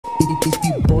If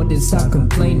you bored, then stop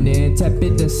complaining. Tap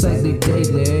into Slightlee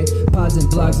daily. Pods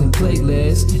and blogs and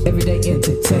playlists. Everyday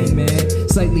entertainment.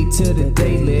 Slightly to the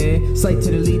daily. Slight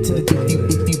to the lead to the.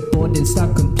 If you bored, then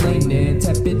stop complaining.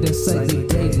 Tap into Slightlee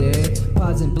daily.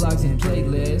 Pods and blogs and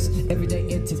playlists.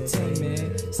 Everyday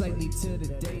entertainment. Slightly to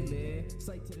the daily.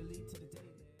 Slight to the lead to the daily.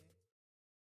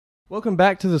 Welcome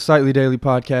back to the Slightlee Daily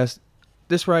Podcast.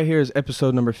 This right here is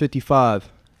episode number 55.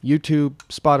 YouTube,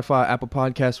 Spotify, Apple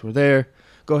Podcasts, we're there.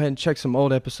 Go ahead and check some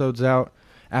old episodes out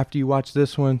after you watch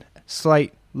this one.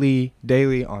 Slightlee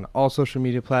Daily on all social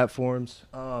media platforms.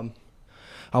 I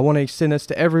want to extend this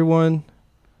to everyone.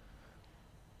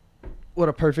 What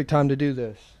a perfect time to do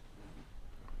this.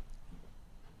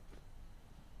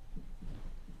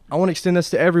 I want to extend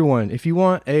this to everyone. If you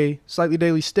want a Slightlee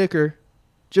Daily sticker,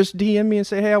 just DM me and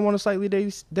say, hey, I want a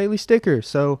Slightlee Daily sticker.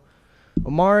 So,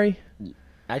 Amari.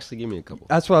 Actually, give me a couple.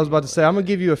 That's what I was about to say. I'm going to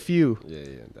give you a few. Yeah,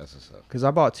 that's what's up. Because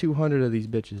I bought 200 of these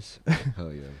bitches.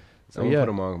 Hell yeah. So I'm going to yeah. put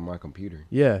them on my computer.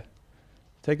 Yeah.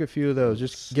 Take a few of those.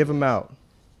 Just give them out.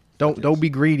 Don't be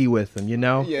greedy with them, you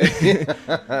know?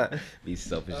 Yeah. Be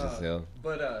selfish as hell.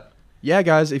 Yeah,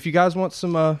 guys, if you guys want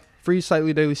some free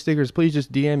Slightlee Daily stickers, please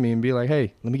just DM me and be like,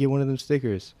 hey, let me get one of them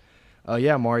stickers.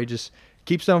 Yeah, Mari, just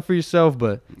keep some for yourself,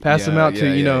 but pass them out to,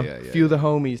 a few of the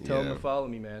homies. Tell them to follow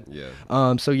me, man.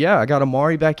 Yeah. So, yeah, I got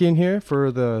Amari back in here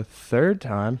for the third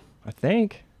time, I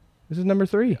think. This is number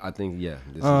 3. I think, yeah,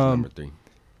 this is number 3.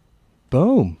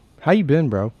 Boom. How you been,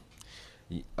 bro?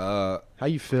 How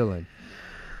you feeling?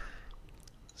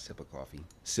 Sip of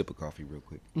coffee real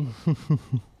quick.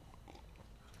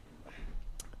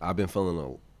 I've been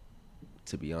feeling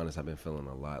to be honest, I've been feeling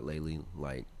a lot lately.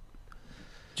 Like,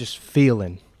 just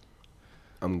feeling.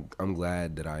 I'm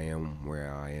glad that I am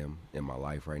where I am in my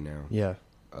life right now. Yeah.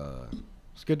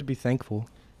 It's good to be thankful.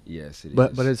 Yes, it is.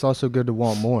 But it's also good to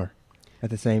want more at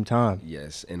the same time.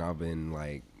 Yes, and I've been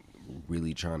like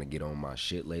really trying to get on my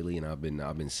shit lately, and I've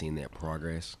been seeing that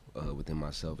progress within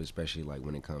myself, especially like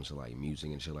when it comes to like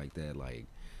music and shit like that. Like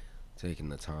taking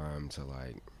the time to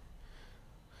like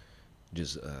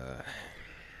just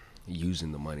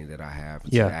using the money that I have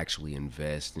to actually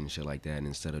invest and shit like that,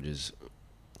 instead of just,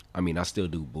 I mean, I still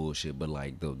do bullshit, but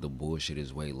like the bullshit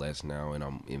is way less now, and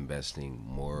I'm investing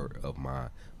more of my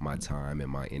time and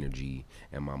my energy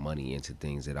and my money into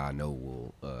things that I know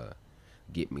will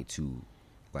get me to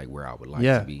like where I would like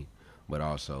to be. But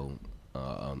also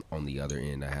on the other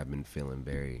end, I have been feeling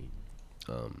very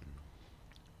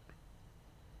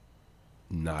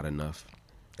not enough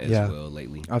as well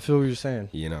lately. I feel what you're saying.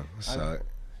 You know, so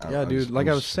dude, like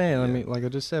I was saying, I mean, like I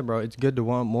just said, bro, it's good to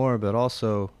want more, but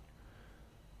also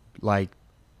like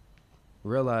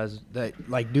realize that,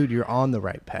 like, dude, you're on the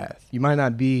right path. You might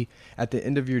not be at the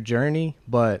end of your journey,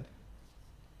 but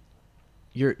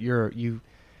you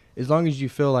as long as you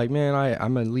feel like, man,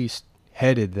 I'm at least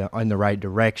headed in the right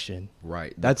direction.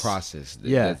 Right. That's the process.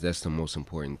 That's the most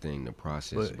important thing, the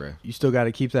process, bro. You still got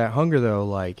to keep that hunger though.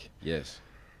 Like, yes.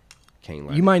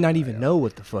 You might not even know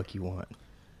what the fuck you want.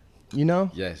 You know?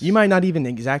 Yes. You might not even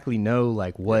exactly know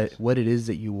like what it is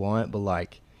that you want, but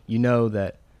like you know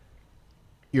that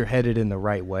you're headed in the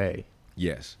right way.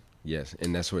 Yes.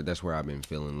 And that's where I've been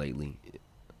feeling lately.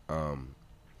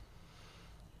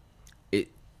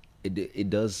 It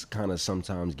does kind of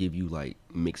sometimes give you like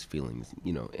mixed feelings,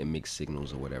 you know, and mixed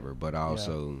signals or whatever, but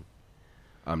also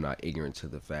I'm not ignorant to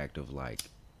the fact of like,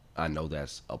 I know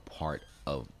that's a part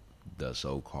of the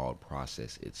so-called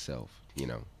process itself, you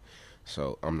know.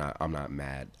 So I'm not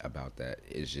mad about that.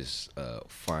 It's just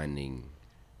finding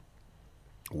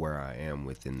where I am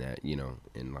within that, you know,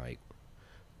 and like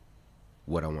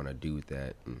what I want to do with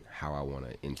that and how I want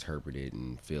to interpret it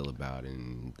and feel about it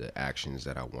and the actions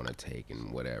that I want to take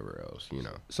and whatever else, you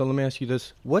know. So let me ask you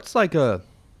this. What's like a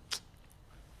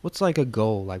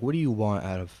goal? Like, what do you want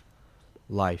out of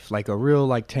life? Like a real,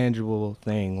 like, tangible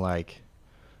thing, like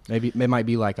maybe it might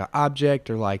be like an object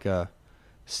or like a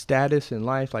status in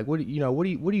life. Like, what are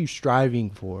you striving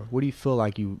for? What do you feel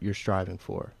like you're striving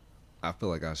for? I feel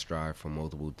like I strive for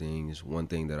multiple things. One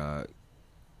thing that I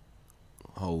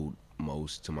hold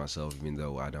most to myself, even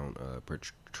though I don't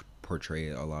portray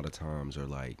it a lot of times or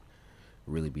like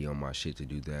really be on my shit to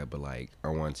do that, but like I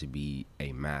want to be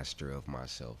a master of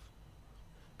myself,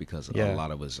 because a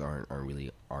lot of us aren't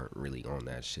really on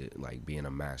that shit. Like being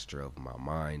a master of my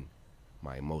mind,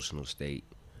 my emotional state,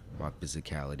 my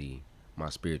physicality, my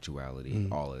spirituality,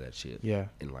 all of that shit. Yeah.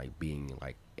 And like being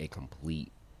like a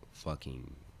complete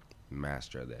fucking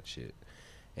master of that shit.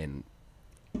 And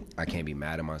I can't be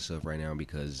mad at myself right now,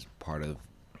 because part of,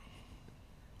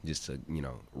 just to, you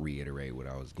know, reiterate what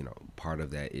I was, you know, part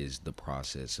of that is the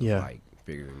process of like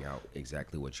figuring out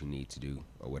exactly what you need to do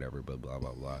or whatever, but blah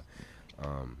blah blah.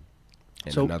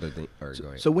 And So- another thing, or go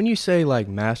ahead. So when you say like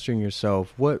mastering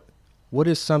yourself, what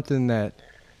is something that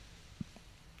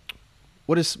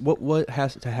what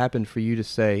has to happen for you to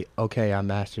say, okay, I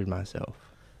mastered myself?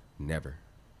 Never.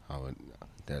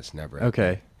 That's never. A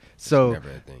Okay. thing. It's So never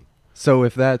a thing. so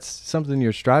if that's something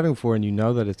you're striving for and you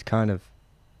know that it's kind of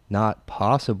not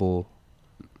possible,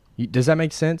 does that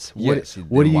make sense? Yes.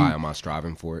 What do you? Why am I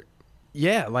striving for it?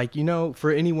 Yeah, like,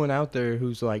 for anyone out there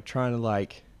who's like trying to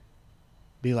like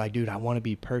be like, dude, I want to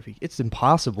be perfect. It's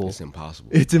impossible. It's impossible.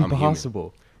 It's I'm human.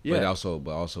 impossible. But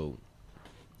also,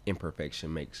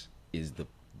 imperfection is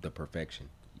the perfection.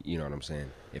 You know what I'm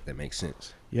saying? If that makes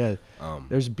sense. Yeah.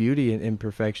 There's beauty in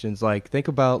imperfections. Like, think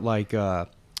about like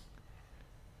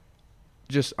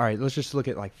just all right. Let's just look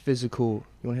at like physical.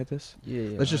 You want to hit this? Yeah.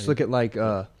 Let's just look at like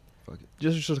Fuck it.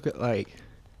 just look at like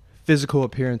physical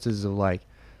appearances of like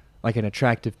an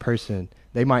attractive person.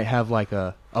 They might have like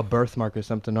a birthmark or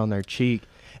something on their cheek,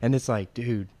 and it's like,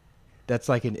 dude, that's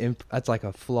like that's like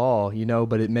a flaw,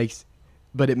 but it makes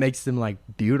them like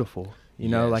beautiful,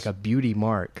 Yes. like a beauty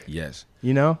mark, Yes.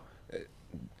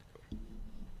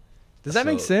 Does that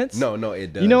make sense? No,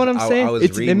 it does. You know what I'm saying? I was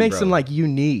it reading, makes bro. them like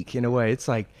unique in a way. It's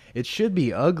like it should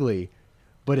be ugly,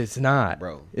 but it's not.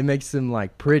 Bro. It makes them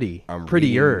like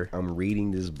prettier. I'm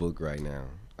reading this book right now.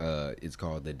 It's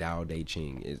called the Tao Te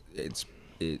Ching. It's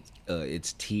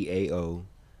TAOTE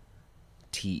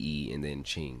and then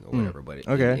Ching or whatever. But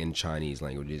okay. in Chinese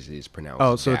language, it's pronounced.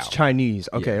 Oh, so Tao. it's Chinese.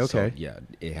 Okay, Yeah, okay. So, yeah,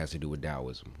 it has to do with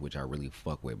Taoism, which I really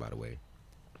fuck with, by the way.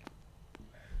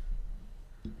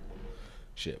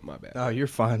 Shit, my bad. Oh, you're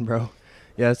fine, bro.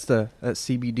 Yeah, it's that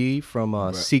CBD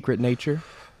from Secret Nature.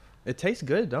 It tastes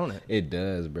good, don't it? It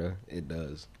does, bro. It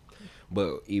does.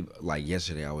 But like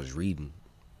yesterday, I was reading,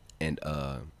 and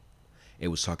it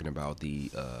was talking about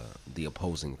the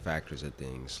opposing factors of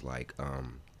things, like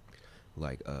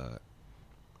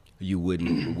you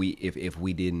wouldn't if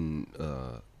we didn't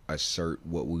assert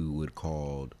what we would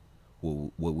call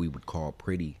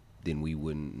pretty, then we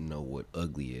wouldn't know what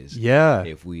ugly is. Yeah.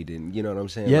 If we didn't, you know what I'm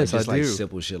saying? Yes, like, just I like do.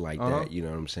 simple shit like Uh-huh. that. You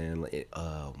know what I'm saying? Like,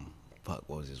 fuck,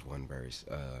 what was this one verse?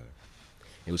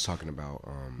 It was talking about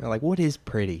Like, what is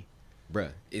pretty? bruh.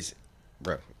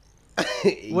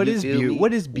 What You is feel beauty? me?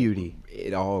 What is beauty?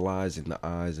 It all lies in the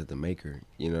eyes of the maker.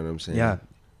 You know what I'm saying? Yeah.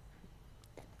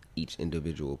 Each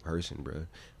individual person, bro.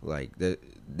 Like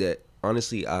that.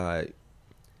 Honestly,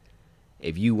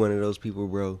 if you one of those people,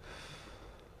 bro,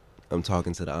 I'm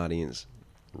talking to the audience.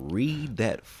 Read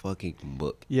that fucking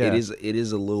book. Yeah. It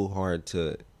is a little hard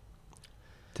to.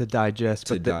 To digest,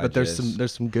 but there's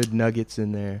some good nuggets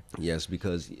in there. Yes,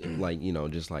 because like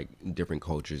just like different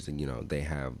cultures, and they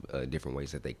have different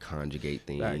ways that they conjugate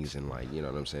things, Facts. and like what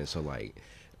I'm saying. So like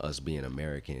us being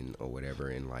American or whatever,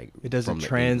 and like It doesn't from the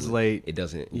translate. It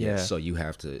doesn't. Yeah. Yeah. So you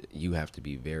have to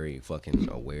be very fucking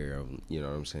aware of what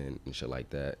I'm saying and shit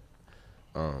like that.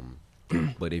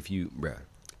 But if you, bruh,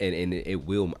 and it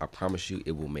will, I promise you,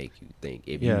 it will make you think.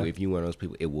 If you one of those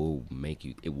people, it will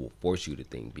force you to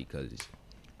think, because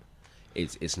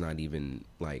it's not even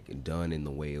like done in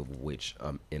the way of which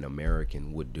an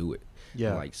American would do it.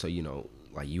 Yeah. Like, so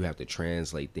like you have to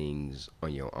translate things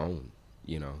on your own.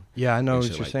 Yeah, I know and what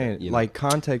shit you're like saying. that, Like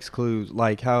context clues,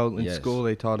 like how in Yes. school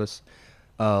they taught us,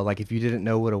 like if you didn't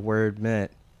know what a word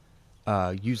meant,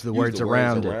 use the Use words the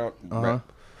around words it. around- Uh-huh.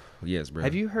 Yes, bro.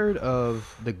 Have you heard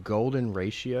of the golden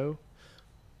ratio?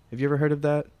 Have you ever heard of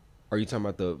that? Are you talking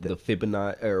about the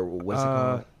Fibonacci, or what's it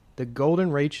called? The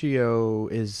golden ratio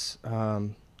is Are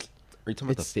you talking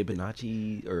about it's- the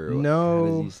Fibonacci, or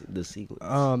No. how does the sequence?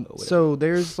 or whatever? so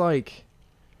there's like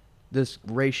this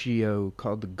ratio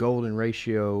called the golden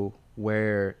ratio,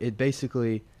 where it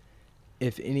basically,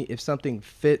 if something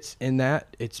fits in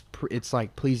that, it's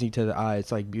like pleasing to the eye.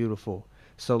 It's like beautiful.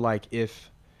 So like if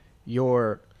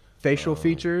your facial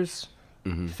features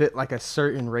Mhm. fit like a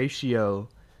certain ratio,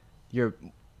 you're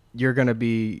gonna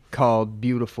be called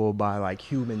beautiful by like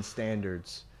human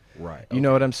standards. Right. You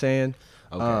know what I'm saying?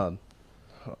 Okay.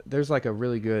 There's like a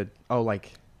really good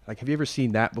have you ever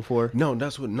seen that before? No,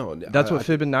 that's what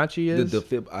Fibonacci is. The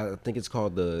Fib. I think it's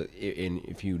called and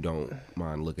if you don't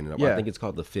mind looking it up, Yeah. I think it's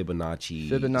called the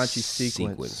Fibonacci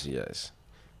sequence. Yes.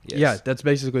 Yeah, that's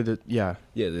basically Yeah,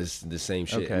 this the same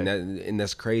shit, Okay. and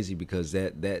that's crazy, because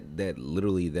that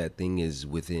literally that thing is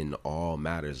within all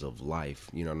matters of life.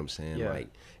 You know what I'm saying? Yeah. Like,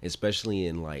 especially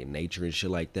in like nature and shit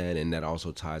like that, and that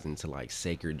also ties into like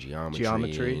sacred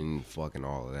geometry and fucking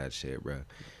all of that shit, bro.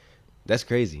 That's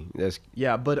crazy. That's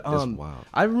but wild.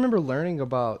 I remember learning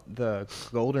about the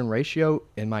golden ratio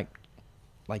in my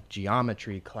like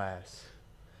geometry class.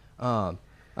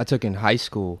 I took in high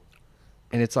school,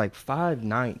 and it's like 5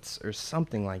 nights or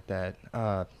something like that.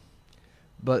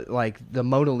 But like the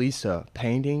Mona Lisa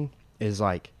painting is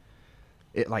like,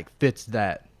 it like fits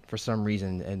that for some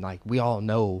reason, and like we all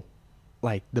know,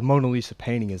 like the Mona Lisa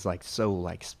painting is like so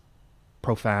like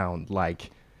profound,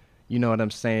 like, you know what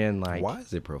I'm saying? Like, why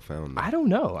is it profound, though? I don't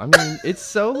know. I mean, it's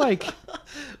so like.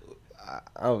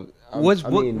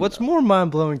 What's more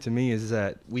mind blowing to me is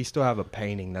that we still have a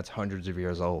painting that's hundreds of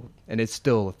years old, and it's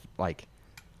still like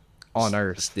on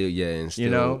Earth. Still, yeah, and still, You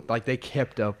know, like they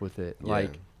kept up with it. Yeah.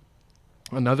 Like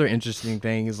another interesting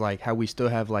thing is like how we still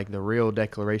have like the real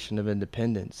Declaration of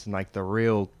Independence and like the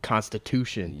real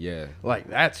Constitution. Yeah, Like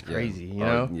that's yeah. crazy, you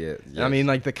know? Yeah, I mean,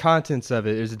 like the contents of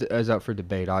it is up for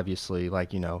debate, obviously.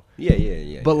 Like, you know,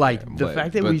 yeah. but like yeah. the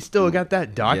fact that we still got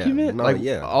that document, no, like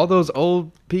yeah. all those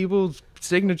old people's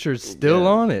signatures still Yeah.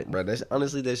 on it. Bro, that's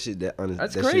honestly that shit. That's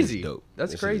that crazy. Shit is dope.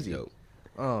 That's That shit is crazy. dope.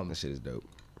 That shit is dope.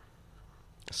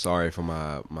 Sorry for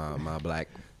my black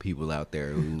people out there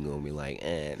who gonna be like,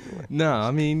 No,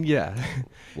 I mean, yeah.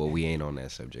 well, we ain't on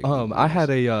that subject. I had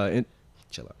a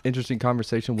Chill out. interesting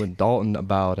conversation with Dalton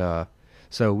about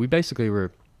so we basically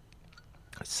were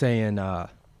saying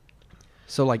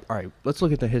so like, all right, let's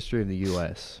look at the history of the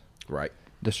US. Right.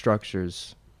 The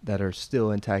structures that are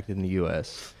still intact in the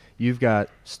US. You've got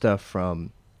stuff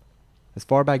from as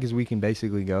far back as we can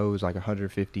basically go is like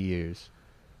 150 years.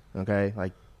 Okay?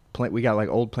 Like we got like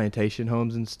old plantation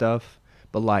homes and stuff,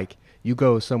 but like you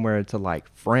go somewhere to like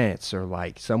France or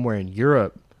like somewhere in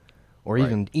Europe or Right.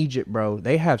 even Egypt, bro,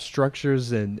 they have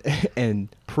structures and and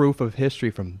proof of history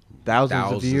from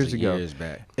thousands of years ago. Years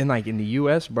back. And like in the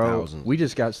US, bro, Thousands. we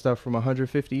just got stuff from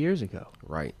 150 years ago.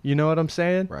 Right. You know what I'm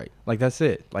saying? Right. Like that's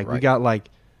it. Like we Right. got like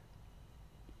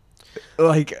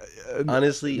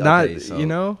Honestly, not, okay, so, you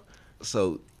know?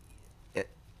 So,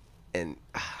 and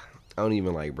I don't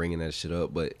even like bringing that shit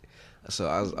up, but so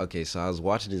I was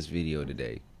watching this video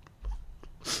today,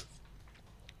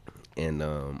 and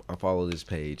I follow this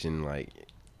page, and like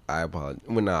I apologize.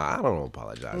 Well, nah, I don't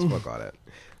apologize. Fuck all that.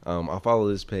 I follow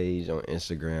this page on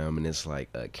Instagram, and it's like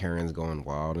Karen's going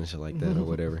wild and shit like that or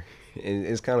whatever. And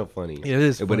it's kind of funny. It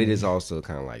is but funny. it is also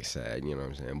kind of like sad. You know what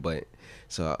I'm saying? But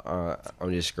so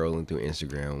I'm just scrolling through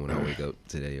Instagram when I wake up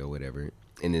today or whatever,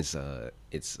 and it's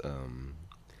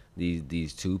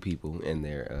these two people, and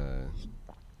they're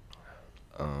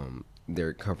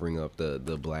covering up the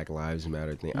Black Lives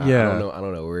Matter thing. Yeah. I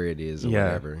don't know where it is or Yeah.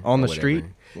 whatever. On or the street?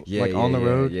 whatever. Yeah, Like yeah, on the yeah,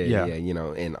 road? Yeah, Yeah. yeah, you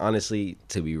know. And honestly,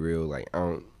 to be real, like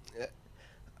I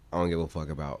don't give a fuck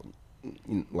about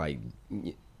like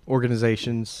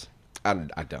Organizations. I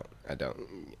don't. At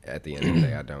the end of the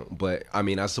day, I don't. But I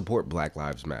mean, I support Black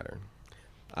Lives Matter.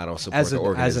 I don't support the As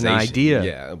organization. an idea.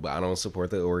 Yeah, but I don't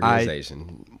support the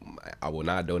organization. I will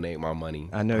not donate my money.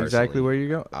 I know exactly personally. where you're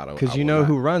going. I don't. Because I you will know not.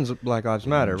 who runs Black Lives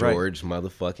Matter, right? George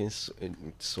motherfucking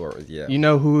Soros. Yeah. You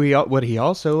know what he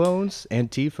also owns?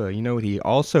 Antifa. You know what he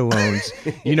also owns?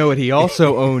 You know what he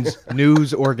also owns?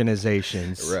 News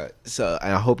organizations. Right. So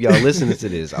I hope y'all listening to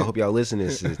this. I hope y'all listening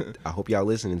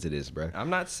to this, bro. I'm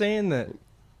not saying that.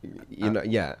 You know,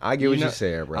 yeah, I get what you're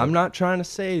saying, bro. I'm not trying to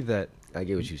say that I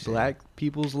get what you're saying. black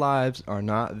people's lives are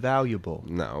not valuable.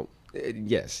 No.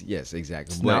 Yes,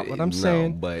 exactly. It's not what I'm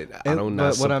saying. But I And- don't but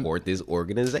not what I'm- support this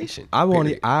organization. I want.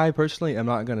 period. I personally am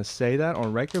not going to say that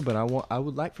on record, but I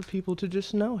would like for people to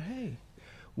just know, hey,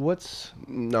 what's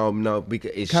No,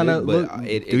 because it Kinda should. But look-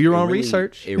 it do your own really-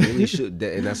 research. It really should,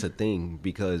 and that's the thing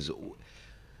because,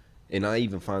 and I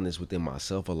even find this within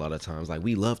myself a lot of times. Like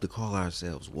we love to call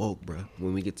ourselves woke, bro.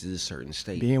 When we get to this certain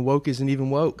state, being woke isn't even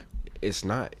that it's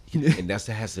not, and that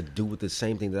has to do with the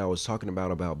same thing that I was talking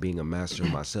about being a master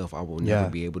of myself. I will never Yeah.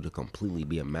 be able to completely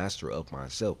be a master of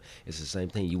myself. It's the same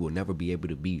thing. You will never be able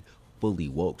to be fully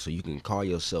woke. So you can call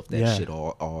yourself that Yeah. shit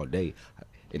all day.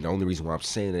 And the only reason why I'm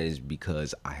saying that is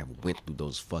because I have went through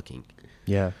those fucking.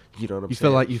 Yeah. You know what I'm You saying?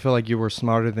 feel like you were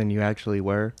smarter than you actually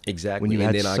were. Exactly. When you and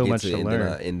had then so I get much to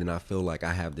learn. and then I feel like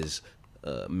I have this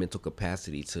mental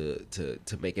capacity to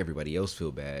make everybody else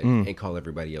feel bad and call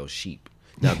everybody else sheep.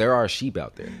 Now there are sheep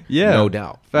out there, Yeah, no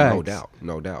doubt, facts.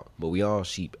 no doubt. But we all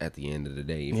sheep at the end of the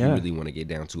day. If Yeah. you really want to get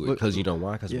down to it, Look- because you know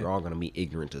why? Because Yeah. we're all gonna be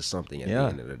ignorant to something at Yeah. the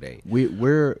end of the day.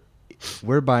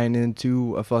 We're buying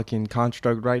into a fucking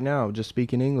construct right now, just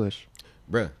speaking English.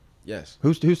 Bruh, yes.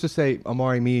 Who's to say,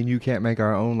 Amari, me and you can't make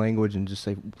our own language and just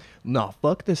say, nah,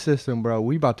 fuck this system, bro.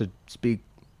 We about to speak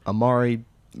Amari,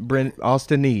 Brent,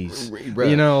 Austinese. Bruh,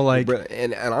 You know, like, bruh,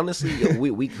 and honestly,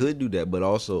 we could do that, but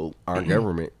also our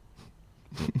government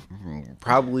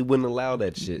probably wouldn't allow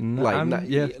that shit. Like,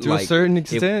 to a certain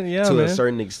extent, a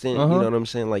certain extent, you know what I'm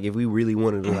saying? Like, if we really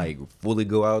wanted to like fully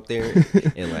go out there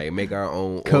and like make our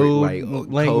own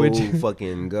language, code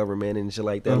fucking government and shit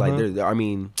like that, like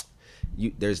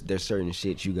there's certain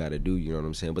shit you got to do. You know what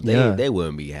I'm saying? But they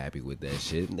wouldn't be happy with that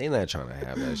shit. They not trying to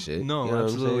have that shit. No, you know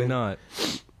absolutely not.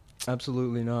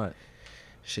 Absolutely not.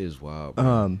 Shit is wild.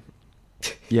 Bro.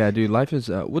 Yeah, dude. Life is.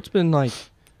 What's been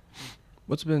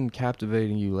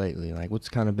captivating you lately? Like, what's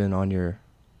kind of been on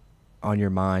your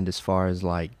mind as far as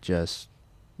like just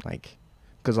like,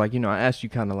 because like, you know, I asked you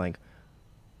kind of like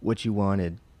what you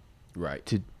wanted, right,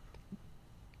 to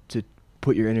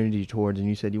put your energy towards, and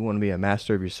you said you want to be a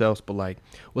master of yourself. But like,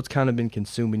 what's kind of been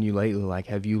consuming you lately? Like,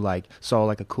 have you like saw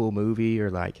like a cool movie or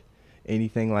like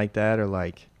anything like that, or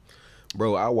like?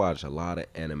 Bro, I watch a lot of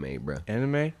anime, bro.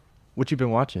 Anime? What you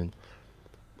been watching?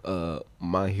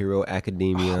 My Hero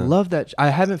Academia. I love that. I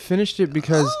haven't finished it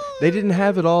because they didn't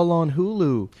have it all on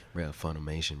Hulu. Bro,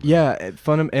 Funimation, bro. Yeah, and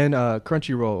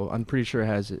Crunchyroll. I'm pretty sure it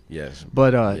has it. Yes.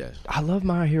 But yes. I love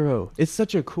My Hero. It's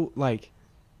such a cool, like,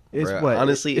 it's Bruh, what?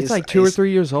 Honestly, it's like 2 or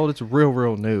 3 years old. It's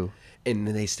real new. And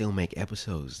they still make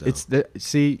episodes though.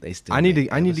 I need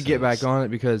to get back on it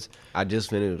because I just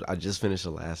finished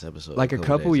the last episode. Like a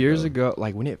couple years ago,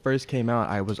 like when it first came out,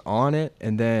 I was on it,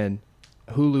 and then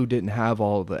Hulu didn't have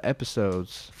all the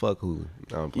episodes. Fuck Hulu.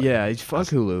 Fuck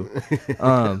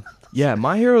Hulu. Yeah,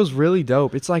 My Hero's really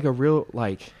dope. It's like a real,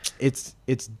 like, it's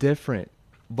different,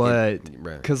 but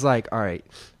because like, all right,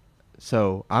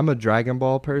 so I'm a Dragon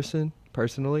Ball person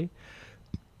personally.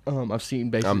 I've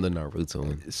seen basically. I'm the Naruto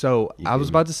one. So I was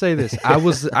about to say this. I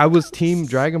was team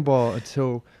Dragon Ball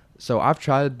until. So I've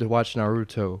tried to watch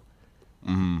Naruto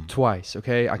twice.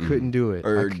 Okay, I couldn't do it.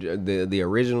 Or the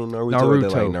original Naruto.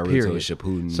 Naruto Naruto period.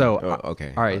 Shippuden. So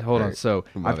okay. All right, hold on. So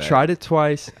My I've bad. tried it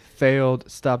twice,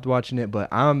 failed, stopped watching it, but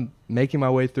I'm making my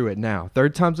way through it now.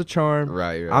 Third time's a charm.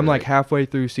 Right. I'm like halfway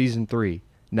through season 3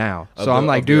 now. Of So I'm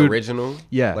like, the dude. original.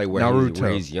 Yeah, Like where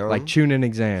Naruto. he's young. Like tuning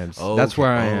exams. Oh, That's okay.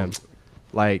 where I am.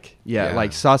 Like, yeah,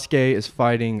 like Sasuke is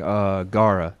fighting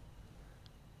Gaara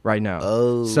right now.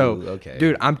 Oh, so okay.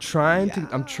 Dude, I'm trying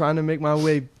to make my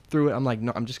way through it. I'm like,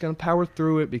 no, I'm just gonna power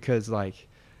through it because like,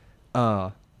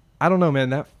 I don't know,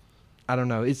 man. I don't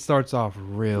know. It starts off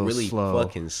really slow.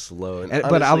 Fucking slow. And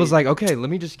but I was like, okay, let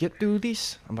me just get through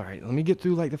these. I'm all right. Let me get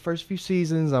through like the first few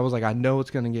seasons. I was like, I know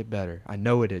it's gonna get better. I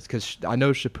know it is because I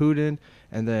know Shippuden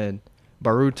and then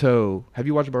Boruto. Have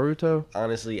you watched Boruto?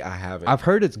 Honestly, I haven't. I've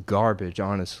heard it's garbage.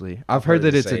 Honestly, I've heard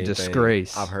that it's a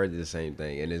disgrace. I've heard the same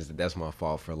thing, and that's my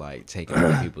fault for like taking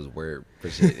other people's word for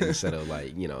shit instead of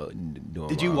like doing.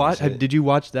 Did you watch? Did you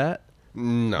watch that?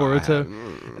 No,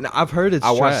 Boruto. I've heard it's. I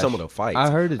trash. watched some of the fights.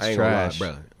 I heard it's trash,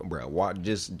 bro. Watch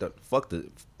fuck the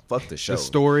show. The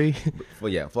story. But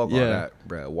yeah, fuck all that,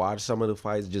 bro. Watch some of the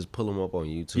fights. Just pull them up on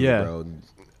YouTube,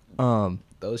 bro.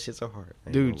 Those shits are hard,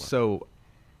 dude.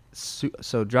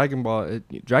 So Dragon Ball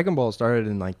started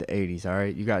in like the 80s. All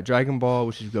right, you got Dragon Ball,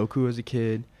 which is Goku as a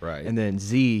kid, right? And then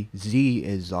Z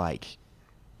is like,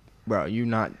 bro, you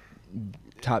not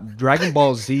top. Dragon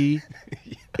Ball Z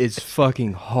is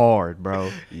fucking hard, bro.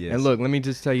 Yes. And look, let me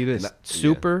just tell you this: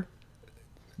 Super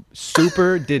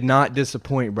did not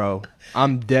disappoint, bro.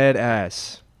 I'm dead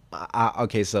ass.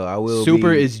 Okay, so I will.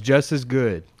 Super is just as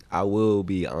good. I will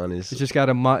be honest. It's just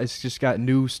got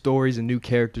new stories and new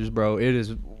characters, bro. It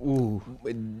is. Ooh.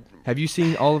 Have you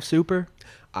seen all of Super?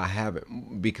 I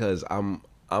haven't because I'm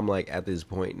like at this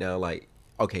point now. Like,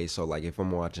 okay, so like if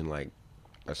I'm watching like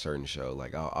a certain show,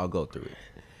 like I'll go through it.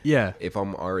 Yeah. If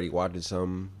I'm already watching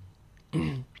some,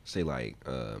 say like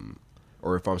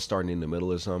or if I'm starting in the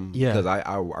middle or something. Yeah. Because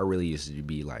I really used to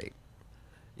be like.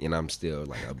 And I'm still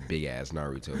like a big ass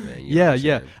Naruto fan.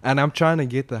 Yeah. And I'm trying to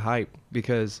get the hype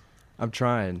because I'm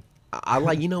trying. I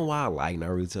like, you know why I like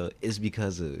Naruto? It's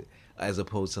because of, as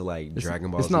opposed to like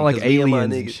Dragon Ball. It's not like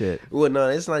aliens and shit. Well, no,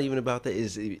 it's not even about that.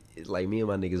 It's like me and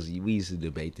my niggas, we used to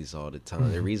debate this all the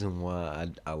time. The reason why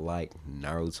I like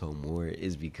Naruto more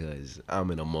is because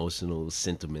I'm an emotional,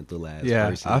 sentimental ass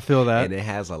person. I feel that. And it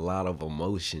has a lot of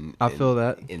emotion. I feel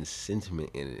that. And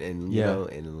sentiment in it. And, you know,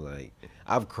 and like,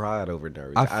 I've cried over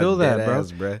Naruto. I feel that,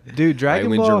 bro. Dude,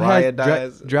 Dragon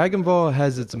Ball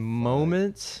has its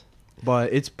moments,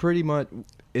 but it's pretty much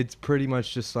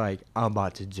just like I'm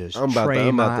about to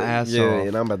train my ass off. Yeah,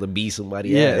 and I'm about to beat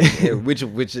somebody ass. Yeah, which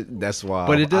that's why.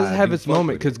 But it does have its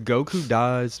moment because Goku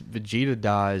dies, Vegeta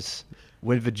dies.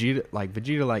 When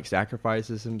Vegeta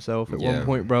sacrifices himself at one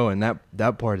point, bro, and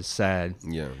that part is sad.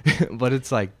 Yeah. But it's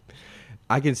like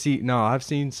I can see. No, I've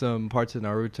seen some parts of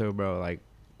Naruto, bro. Like,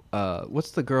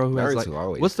 what's the girl who has like?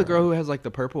 What's the girl who has like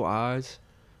the purple eyes?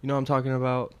 You know what I'm talking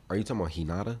about? Are you talking about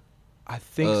Hinata? I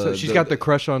think so. She's got the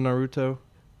crush on Naruto.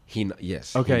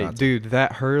 Yes. Okay, Hinata. dude,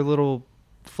 her little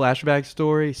flashback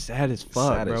story, sad as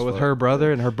fuck, Sad bro. as With fuck, her brother,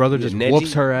 bro. and her brother Yeah, just Neji,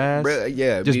 whoops her ass. Bruh,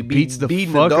 yeah, just beats the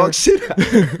beating fuck the out dog shit out of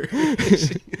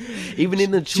her. Even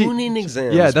in the tuning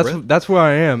exams. Yeah, bruh. that's where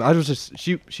I am. I was just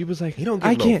she was like, He don't give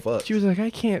I no can't. fucks. She was like, I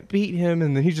can't beat him,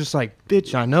 and then he's just like,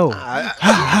 bitch, I know.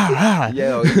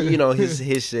 Yeah, you know his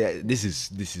shit. This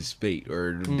is fate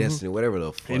or destiny, whatever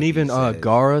the fuck. And even he says.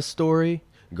 Gaara's story.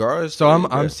 Gaara's So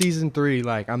story, I'm bruh. season 3,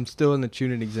 like I'm still in the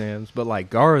tuning exams, but like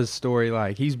Gaara's story,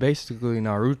 like he's basically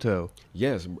Naruto.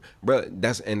 Yes, bro.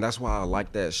 That's why I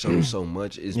like that show so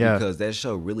much is Yeah. because that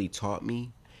show really taught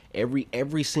me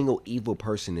every single evil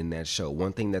person in that show.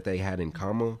 One thing that they had in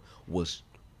common was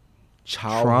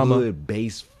childhood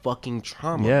based fucking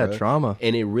trauma. Yeah, bruh. trauma.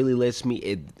 And it really lets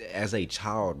me as a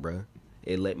child, bro.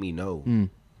 It let me know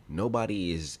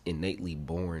nobody is innately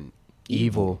born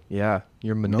evil. Yeah,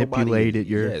 you're Nobody- manipulated.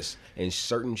 yes, and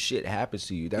certain shit happens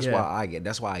to you. That's Yeah.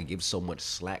 why I give so much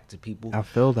slack to people. I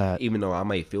feel that. Even though I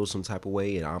may feel some type of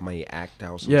way and I may act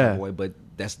out some Yeah. type of way, but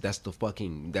that's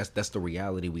the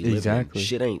reality we live in. Exactly.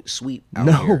 Shit ain't sweet out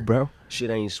No, here. bro. Shit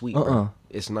ain't sweet, Uh-uh. bro.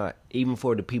 It's not. Even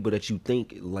for the people that you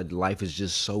think like life is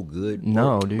just so good.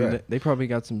 No, bro, dude, bruh. they probably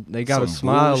got a Some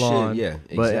smile bullshit, on, yeah,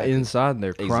 but exactly. inside they're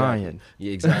Exactly. crying.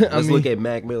 Yeah, exactly. I Let's look mean- at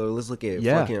Mac Miller. Let's look at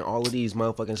Yeah. fucking all of these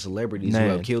motherfucking celebrities who Man.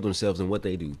 have killed themselves and what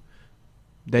they do.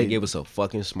 They gave us a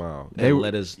fucking smile. They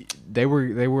let us. They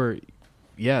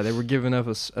were giving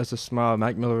us a smile.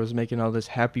 Mac Miller was making all this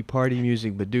happy party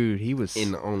music, but dude, he was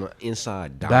On the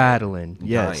inside dying. battling.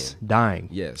 Yes, dying.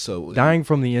 Yeah, so Dying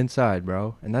from the inside,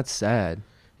 bro, and that's sad.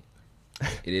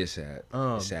 it is sad.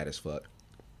 It's sad as fuck.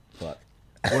 Fuck.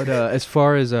 What as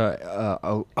far as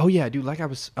oh yeah, dude, what I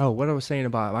was saying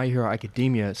about My Hero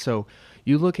Academia. So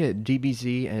you look at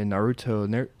DBZ and Naruto,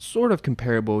 and they're sort of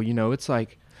comparable. You know, it's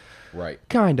like Right.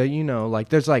 kinda, you know, like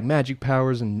there's like magic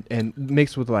powers and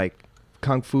mixed with like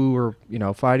kung fu or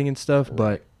fighting and stuff,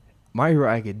 but My Hero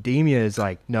Academia is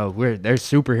like, no, they're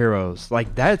superheroes.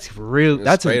 Like that's real.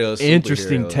 That's an Straight up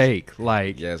interesting superheroes. take.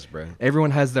 Like Yes, bro.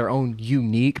 everyone has their own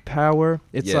unique power.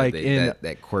 It's Yeah, like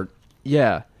that quirk.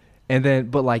 yeah, and then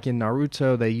but like in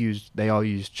Naruto they all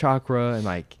use chakra and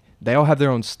like they all have their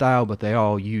own style, but they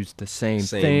all use the same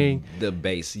thing. The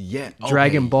base. Yeah.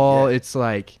 Dragon okay, Ball, yeah. it's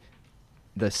like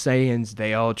the Saiyans,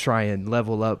 they all try and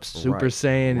level up Super Right,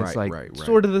 Saiyan. It's right, like right.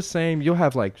 sort of the same. You'll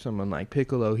have like someone like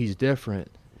Piccolo, he's different,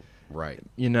 Right.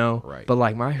 Right. But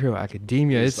like My Hero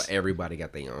Academia, It's it's like everybody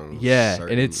got their own. yeah, certain-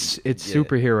 and it's yeah.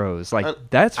 superheroes. Like I-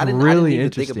 that's I didn't really even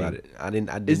interesting. Think about it. I did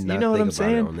It's- not you know what think I'm about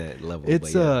saying? it on that level.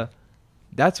 It's but yeah.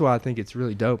 that's why I think it's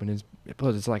really dope, and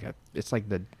it's like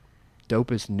the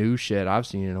dopest new shit I've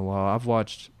seen in a while. I've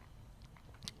watched,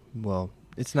 well,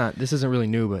 this isn't really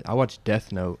new, but I watched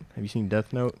Death Note. Have you seen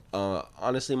Death Note?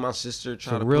 Honestly, my sister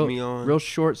tried to real, put me on. real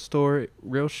short series.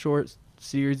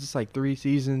 It's like 3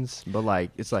 seasons, but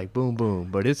like it's like boom boom,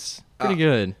 but it's pretty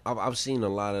good. I've seen a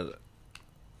lot of.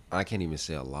 I can't even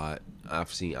say a lot. I'll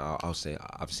say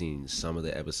I've seen some of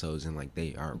the episodes and like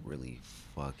they are really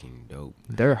fucking dope.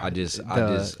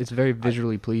 It's very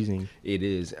visually pleasing. It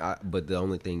is, but the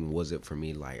only thing was it for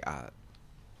me like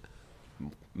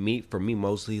for me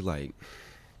mostly like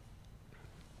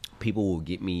people will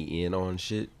get me in on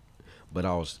shit, but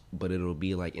it'll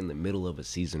be like in the middle of a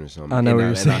season or something. I know what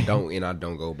you're saying. I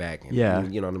don't go back. And, Yeah.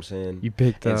 you know what I'm saying. You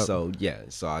picked and up.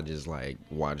 so I just like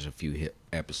watch a few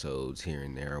episodes here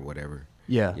and there or whatever.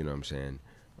 Yeah. You know what I'm saying.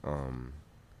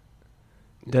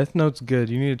 Death Note's good.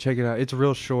 You need to check it out. It's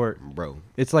real short. Bro.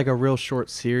 It's like a real short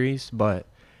series, but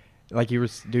like you were,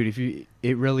 dude,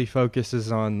 it really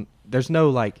focuses on, there's no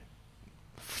like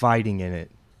fighting in it.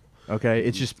 Okay,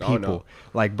 it's just people. Oh, no.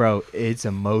 Like, bro, it's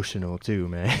emotional too,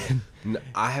 man. No,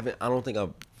 I don't think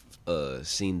I've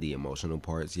seen the emotional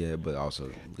parts yet, but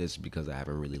also it's because I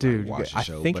haven't really Dude, like, watched the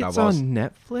show. I think but it's I've on also,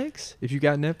 Netflix. If you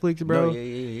got Netflix, bro. No,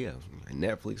 yeah.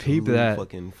 Netflix, Peep Hulu, that.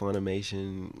 fucking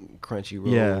Funimation,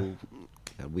 Crunchyroll. Yeah.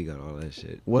 We got all that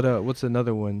shit, What's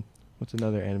another one? What's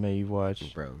another anime you've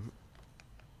watched? bro.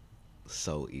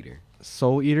 Soul Eater.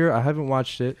 Soul Eater. I haven't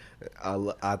watched it. I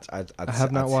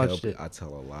have not watched it. I tell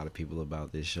a lot of people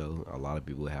about this show. A lot of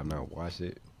people have not watched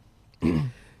it.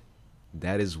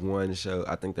 That is one show.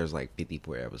 I think there's like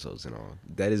 54 episodes in all.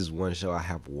 That is one show I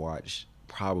have watched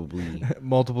probably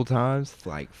Multiple times.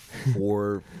 like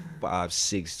 4, 5,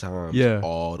 6 times. Yeah.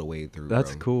 all the way through.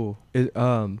 That's bro. cool.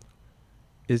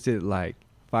 Is it like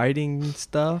fighting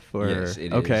stuff or? Yes, it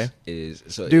is. Okay. It is.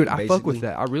 So Dude, I fuck basically, with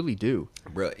that. I really do.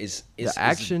 bro. It's The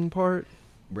action part.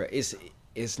 bro. It's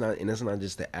not, and it's not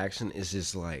just the action. It's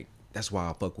just like that's why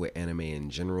I fuck with anime in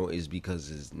general, is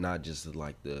because it's not just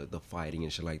like the fighting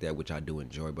and shit like that, which I do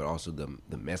enjoy, but also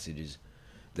the messages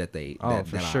that I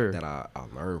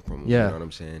learned from them, Yeah. you know what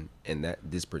I'm saying? And that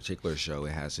this particular show,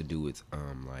 it has to do with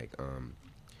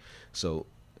so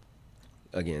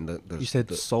again, You said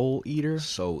Soul Eater?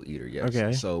 Soul Eater, yes.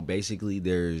 Okay. So basically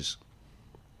there's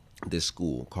this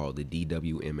school called the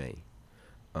DWMA.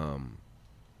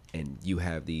 And you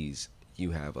have these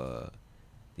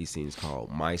things called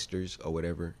Meisters or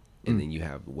whatever, and then you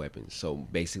have weapons. So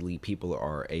basically people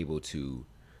are able to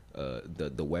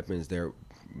the weapons, they're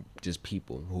just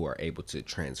people who are able to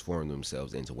transform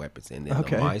themselves into weapons, and then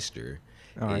the Meister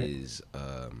is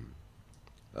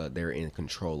they're in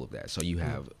control of that. So you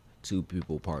have two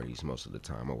people parties most of the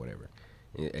time or whatever,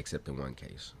 except in one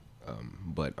case.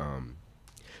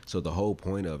 So the whole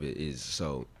point of it is,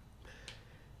 so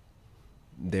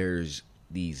there's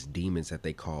these demons that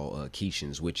they call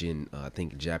Kishins, which in I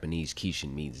think Japanese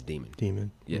Kishin means demon.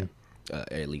 Demon. Yeah.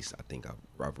 At least I think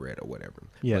I've read or whatever.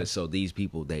 Yeah. But so these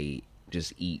people, they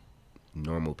just eat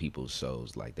normal people's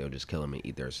souls. Like they'll just kill them and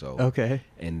eat their soul. Okay.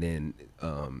 And then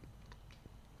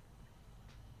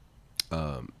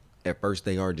at first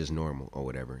they are just normal or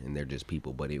whatever, and they're just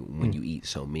people. But when you eat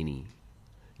so many,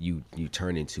 you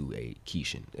turn into a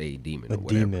Kishin, a demon or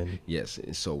whatever. Demon. Yes.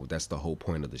 And so that's the whole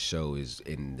point of the show, is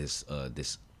in this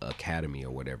this academy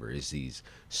or whatever, is these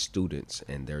students,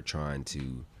 and they're trying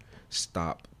to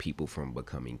stop people from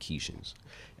becoming Kishins.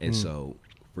 And so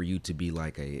for you to be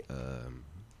like a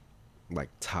like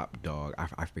top dog,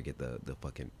 I forget the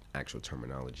fucking actual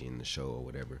terminology in the show or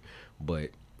whatever,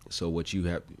 but so what you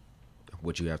have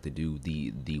to do,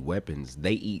 the weapons,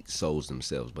 they eat souls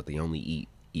themselves, but they only eat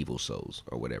evil souls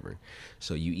or whatever.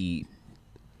 So you eat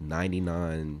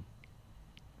 99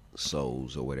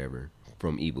 souls or whatever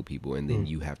from evil people, and then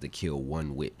you have to kill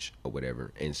one witch or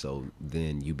whatever, and so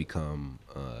then you become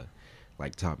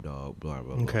like top dog, blah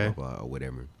blah blah, blah blah or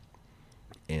whatever.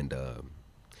 And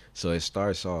so it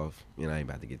starts off, and I ain't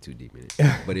about to get too deep in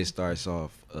it, but it starts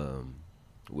off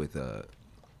with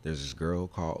there's this girl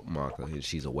called Maka, and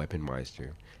she's a weapon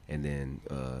meister, and then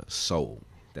Soul,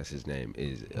 that's his name,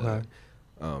 is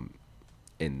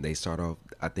and they start off,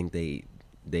 I think they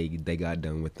got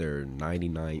done with their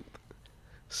 99th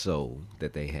soul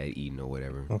that they had eaten or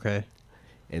whatever. Okay.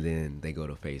 And then they go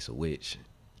to face a witch,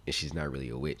 and she's not really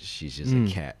a witch, she's just a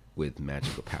cat with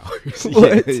magical powers. What?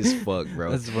 Yeah, it's fuck,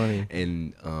 bro. That's funny.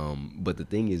 And but the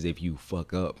thing is, if you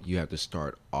fuck up, you have to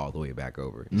start all the way back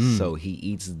over. So he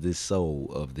eats the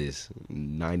soul of this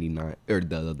 99 or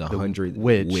the 100th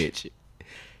witch,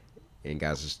 and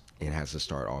has to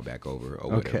start all back over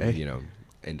or whatever, you know.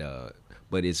 And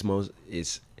but it's what's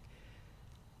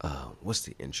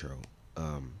the intro?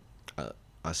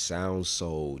 A sound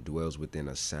soul dwells within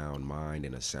a sound mind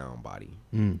and a sound body.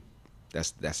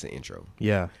 That's the intro.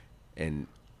 Yeah. And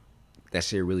that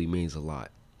shit really means a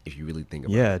lot if you really think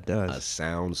about it. Yeah, it does. A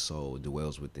sound soul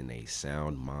dwells within a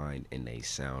sound mind and a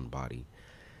sound body.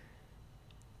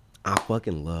 I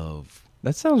fucking love.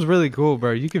 That sounds really cool,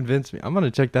 bro. You convinced me. I'm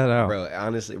gonna check that out, bro.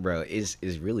 Honestly, bro, it's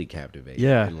really captivating.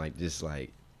 Yeah. And like just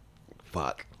like,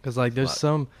 fuck. Because like there's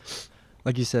some,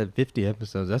 like you said, 50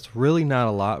 episodes. That's really not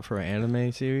a lot for an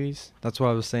anime series. That's why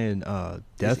I was saying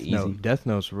Death Note. Death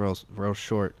Note's real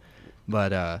short.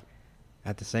 But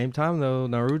at the same time, though,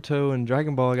 Naruto and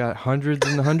Dragon Ball got hundreds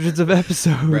and hundreds of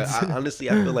episodes. Bro,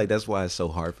 honestly, I feel like that's why it's so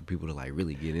hard for people to like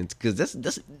really get into, because that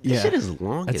shit is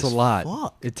long. It's as a lot.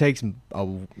 Fuck. It takes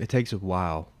a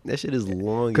while. That shit is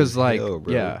long. Because like, hell,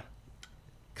 bro. yeah,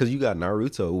 because you got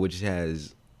Naruto, which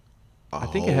has I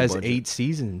think it has 8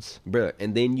 seasons, bro.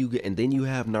 And then you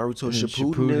have Naruto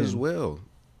Shippuden as well.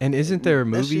 And isn't there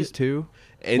movies too?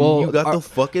 And you got the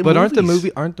fucking but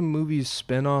movies. aren't the movies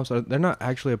spin-offs? They're not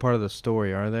actually a part of the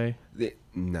story, are they?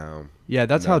 No. Yeah,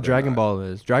 that's how Dragon Ball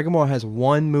is. Dragon Ball has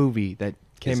one movie that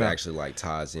came out. Actually like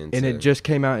ties into. And it just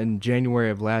came out in January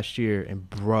of last year. And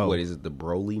bro. What is it, the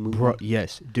Broly movie? Bro,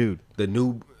 yes, dude. The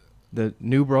new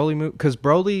Broly movie? Because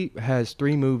Broly has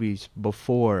 3 movies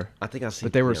before. I think I see.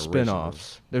 But they were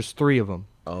spin-offs. There's 3 of them.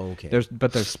 Oh, okay.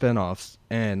 But they're spin-offs.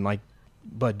 And like,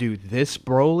 but dude, this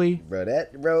Broly,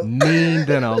 bro, mean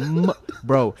than a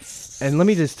bro. And let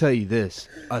me just tell you this: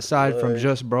 aside from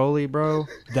just Broly, bro,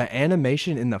 the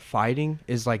animation in the fighting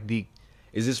is like the.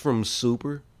 Is this from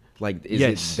Super? Like,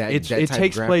 yes, it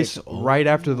takes place right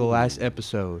after the last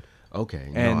episode.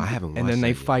 Okay, and, no, I haven't watched and then they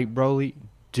yet. fight Broly,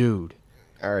 dude.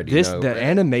 I already know, the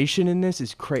animation in this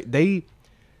is crazy.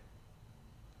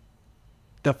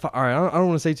 All right, I don't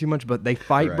want to say too much, but they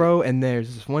fight, right, bro, and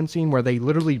there's this one scene where they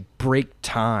literally break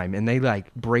time, and they,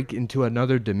 like, break into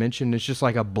another dimension. It's just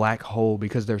like a black hole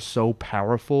because they're so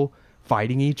powerful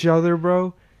fighting each other,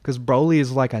 bro. Because Broly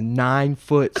is like a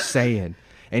 9-foot Saiyan,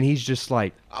 and he's just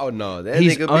like, oh no, that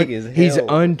nigga big as hell. He's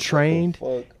untrained,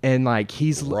 and like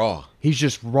he's raw. He's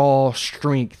just raw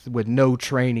strength with no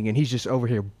training, and he's just over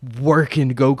here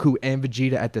working Goku and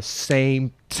Vegeta at the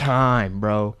same time,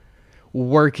 bro,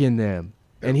 working them,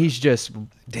 and he's just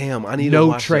damn. I need no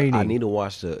to watch training. I need to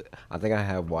watch the. I think I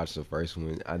have watched the first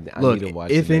one. I Look, need to watch.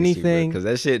 if the next anything, because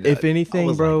that shit. If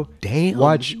anything, bro, like, damn.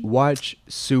 Watch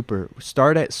Super.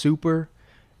 Start at Super.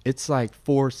 It's like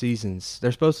 4 seasons.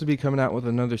 They're supposed to be coming out with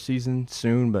another season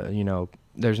soon, but you know,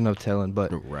 there's no telling.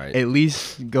 But right. At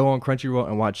least go on Crunchyroll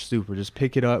and watch Super. Just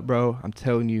pick it up, bro. I'm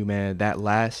telling you, man, that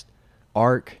last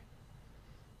arc.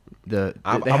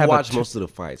 I've watched most of the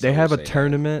fights. They have a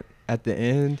tournament at the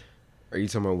end. Are you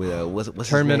talking about with what's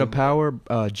Tournament his name? of Power?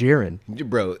 Jiren.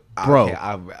 Bro.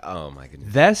 Oh my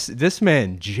goodness. This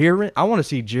man, Jiren. I want to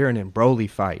see Jiren and Broly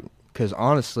fight. Because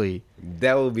honestly,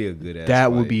 that would be a good ass that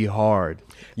fight. would be hard.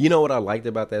 You know what I liked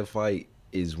about that fight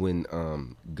is when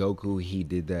Goku he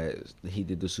did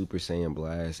the Super Saiyan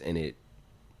blast, and it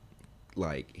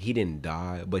like he didn't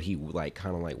die, but he like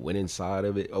kind of like went inside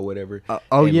of it or whatever.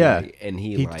 And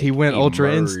he went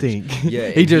Ultra Instinct. Yeah,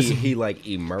 he like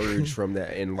emerged from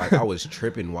that, and like I was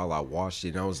tripping while I watched it,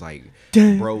 and I was like,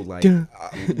 bro, like you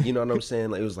know what I'm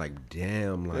saying? Like, it was like,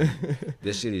 damn, like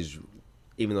this shit is.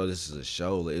 Even though this is a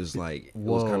show, it was like it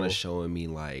was kind of showing me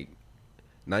like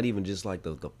not even just like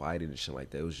the fighting and shit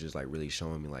like that. It was just like really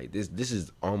showing me like this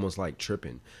is almost like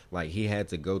tripping. Like he had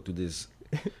to go through this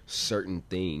certain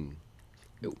thing,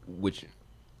 which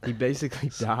he basically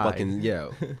died.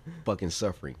 Fucking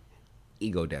suffering,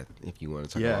 ego death. If you want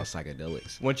to talk about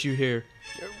psychedelics. Once you hear,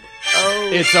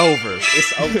 it's over.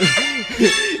 It's over.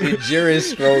 Jiren's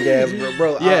strong ass,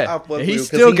 bro. Yeah, I fuck he with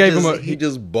still him, gave him a. He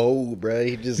just bold, bro.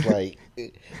 He just like,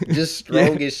 just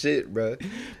strong as shit, bro.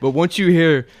 But once you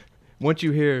hear,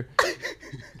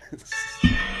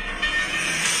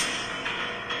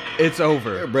 it's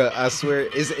over, bro. I swear,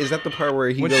 is that the part where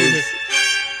he once goes?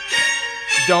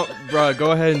 Don't, bro.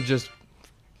 Go ahead and just.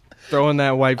 Throw in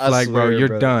that white flag, bro.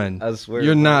 You're done. I swear.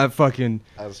 You're not fucking.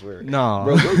 I swear. No.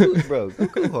 Bro,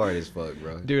 Goku hard as fuck,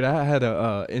 bro. Dude, I had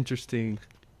a interesting.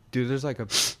 Dude, there's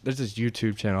this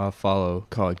YouTube channel I follow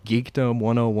called Geekdom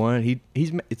 101.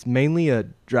 It's mainly a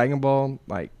Dragon Ball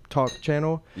like talk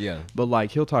channel. Yeah. But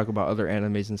like he'll talk about other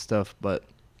animes and stuff. But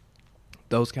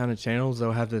those kind of channels,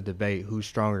 they'll have the debate who's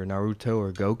stronger, Naruto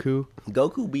or Goku.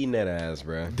 Goku beating that ass,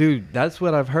 bro. Dude, that's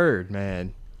what I've heard,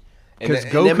 man. And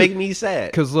that make me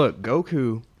sad. Cause look,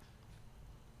 Goku.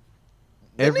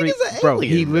 Bro,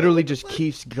 he literally just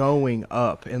keeps going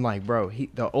up, and like, bro,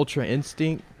 the Ultra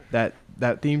Instinct that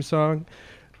theme song.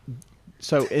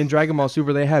 So in Dragon Ball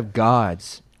Super, they have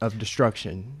gods of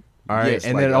destruction. All right, yes,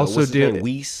 and like, then also did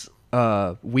Whis.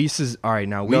 Whis is all right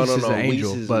now. Whis is the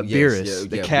angel, but Beerus,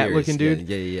 the cat-looking dude.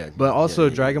 Yeah. But also,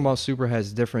 Dragon Ball Super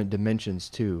has different dimensions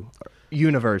too,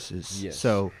 universes. Yes.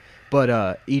 So.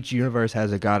 But each universe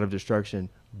has a god of destruction.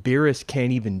 Beerus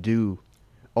can't even do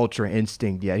Ultra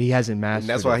Instinct yet. He hasn't mastered. And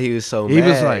that's why he was so mad. He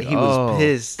was like, he was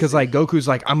pissed. Because like Goku's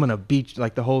like, I'm gonna beat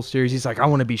like the whole series. He's like, I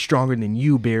want to be stronger than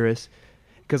you, Beerus.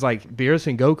 Because like Beerus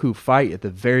and Goku fight at the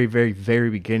very, very, very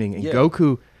beginning, and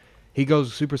Goku, he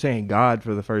goes Super Saiyan God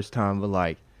for the first time, but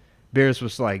like. Beerus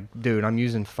was like, dude, I'm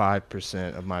using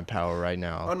 5% of my power right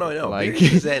now. Oh no, like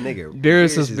Beerus is that nigga.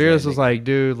 Beerus was like,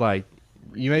 dude, like.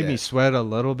 You made me sweat a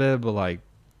little bit, but like,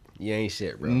 you ain't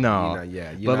shit, bro. No,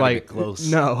 you're but not like even close.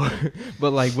 No, but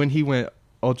like when he went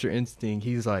Ultra Instinct,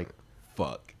 he's like,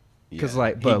 fuck, because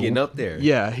like, but he getting up there.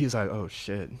 Yeah, he's like, oh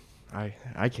shit,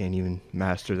 I can't even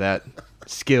master that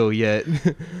skill yet.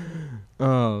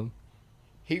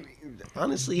 He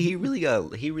honestly, he really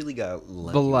got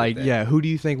lucky. But like, with that. who do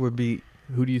you think would win,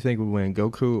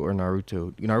 Goku or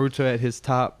Naruto? Naruto at his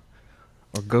top,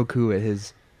 or Goku at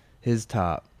his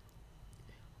top?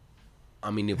 I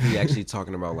mean, if we actually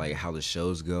talking about like how the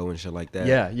shows go and shit like that.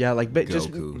 Yeah, like just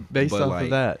based off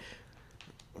of that.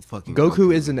 Fucking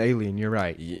Goku is an alien. You're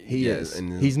right. He is.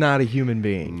 And he's not a human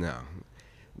being. No,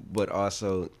 but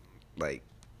also, like,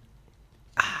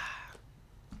 I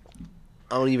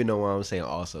don't even know why I'm saying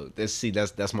also.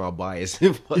 That's my bias.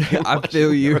 I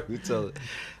feel you. Naruto.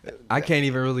 I can't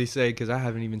even really say because I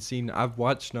haven't even seen. I've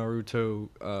watched Naruto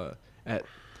at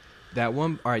that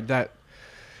one. All right,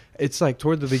 it's like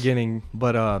toward the beginning,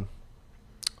 but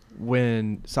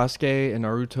when Sasuke and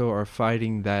Naruto are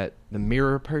fighting the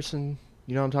mirror person,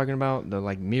 you know what I'm talking about? The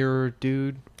like mirror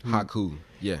dude. Haku,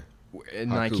 yeah.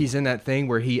 and like Haku. he's in that thing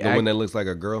where he The one that looks like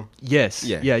a girl. yes,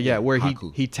 yeah, where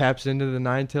Haku. he taps into the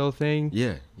nine tail thing.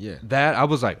 Yeah. That I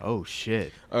was like, oh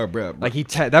shit. Oh, bro. Like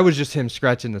that was just him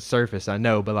scratching the surface, I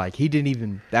know, but like he didn't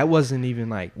even, that wasn't even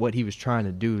like what he was trying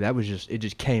to do. That was just, it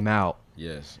just came out.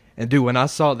 Yes. And dude, when I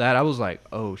saw that, I was like,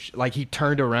 oh like he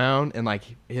turned around and like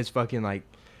his fucking like,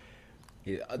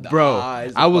 bro,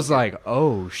 I was like,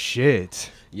 oh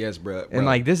shit. Yes, bro. And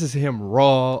like this is him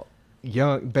raw,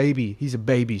 young baby. He's a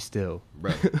baby still.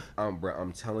 Bro,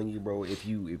 I'm telling you, bro. If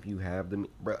you have them,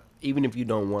 bro, even if you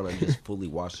don't want to just fully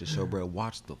watch the show, bro,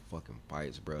 watch the fucking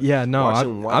fights, bro. Yeah, no,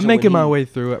 I'm making my way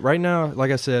through it right now.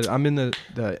 Like I said, I'm in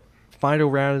the final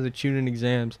round of the Chunin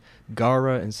exams.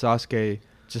 Gaara and Sasuke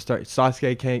just start.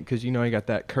 Sasuke can't because you know he got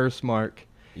that curse mark.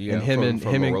 Yeah, and him and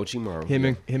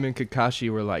Kakashi Kakashi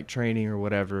were like training or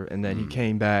whatever, and then he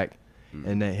came back,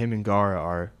 and then him and Gaara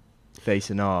are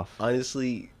facing off.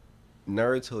 Honestly,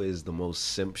 Naruto is the most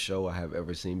simp show I have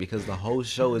ever seen because the whole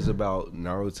show is about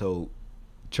Naruto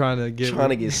trying to get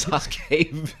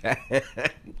Sasuke back.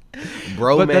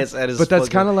 Bromance at his. But that's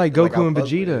kind of like Goku and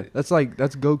Vegeta. Vegeta.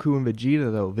 That's Goku and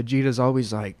Vegeta though. Vegeta's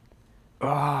always like,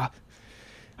 I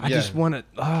just want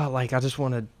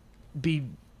to be.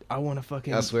 I want to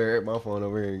fucking. I swear, my phone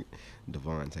over here.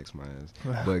 Devon text my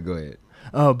ass. But go ahead.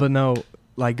 Oh, but no,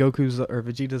 like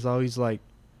Vegeta's always like,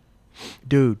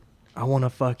 dude, I want to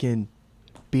fucking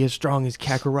be as strong as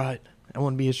Kakarot. I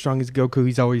want to be as strong as Goku.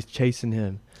 He's always chasing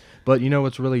him. But you know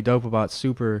what's really dope about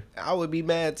Super? I would be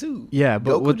mad too. Yeah,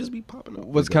 but Goku just be popping up.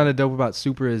 What's kind of dope about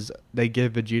Super is they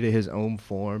give Vegeta his own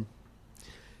form.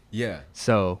 Yeah.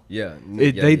 So yeah,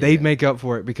 they make up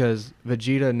for it because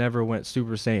Vegeta never went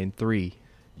Super Saiyan 3.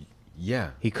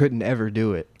 Yeah. He couldn't ever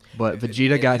do it. But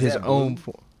Vegeta got his own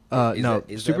form. No,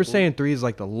 Super Saiyan 3 is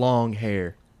like the long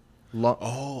hair.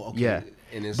 Oh, okay. Yeah.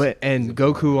 And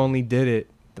Goku only did it.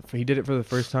 He did it for the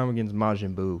first time against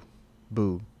Majin Buu.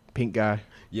 Buu. Pink guy.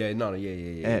 Yeah, no,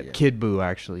 yeah. Kid Buu,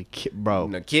 actually. Bro.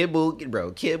 No, Kid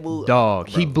Buu. Dog.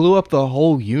 Bro. He blew up the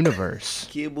whole universe.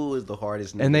 Kid Buu is the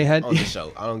hardest nigga and they had, on the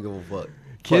show. I don't give a fuck.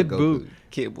 Kid fuck Buu.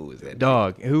 Kid Buu is that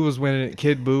dog. Nigga. Who was winning it?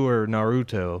 Kid Buu or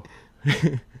Naruto?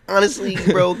 Honestly,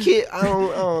 bro, Kid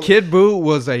Buu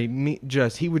was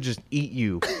he would just eat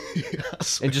you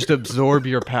and just absorb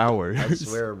your power. I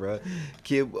swear, bro.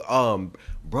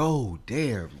 Bro,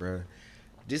 damn, bro.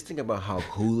 Just think about how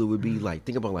cool it would be. Like,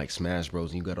 think about like Smash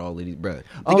Bros. And you got all of these, bro.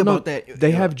 Think about that.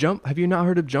 They have Jump. Have you not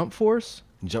heard of Jump Force?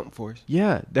 Jump Force?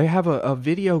 Yeah, they have a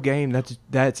video game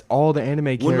that's all the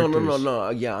anime characters. Well, no.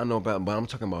 Yeah, I know about, but I'm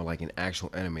talking about like an actual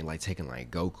anime, like taking like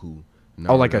Goku.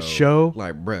 Naruto, like a show,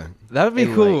 like bruh, that would be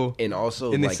cool. Like, and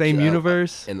also in the like, same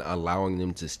universe, and allowing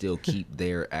them to still keep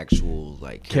their actual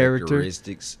like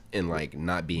characteristics and like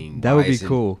not being. That would be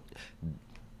cool.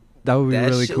 That would be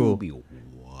really cool. Would be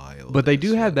wild. But they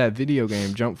do have that video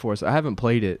game, Jump Force. I haven't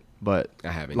played it, but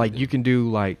I haven't. Like either. you can do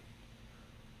like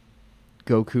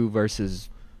Goku versus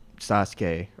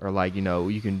Sasuke, or like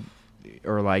you can.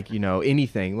 Or like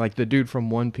anything like the dude from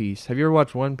One Piece. Have you ever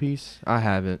watched One Piece? I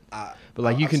haven't. But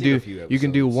like you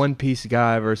can do One Piece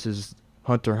guy versus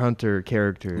Hunter x Hunter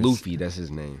characters. Luffy, that's his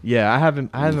name. Yeah, I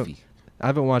haven't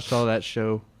watched all that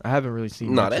show. I haven't really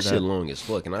seen. No, that shit long as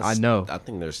fuck, and I know. I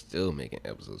think they're still making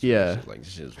episodes. Yeah, for like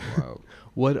this shit's wild.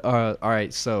 What? All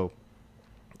right. So,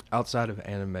 outside of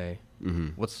anime,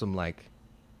 what's some like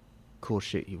cool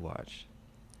shit you watch?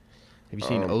 Have you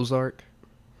seen Ozark?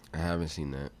 I haven't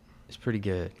seen that. It's pretty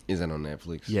good. Is that on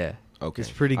Netflix? Yeah. Okay.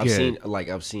 It's pretty good.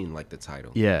 I've seen like the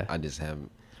title. Yeah. I just haven't.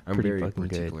 I'm pretty very fucking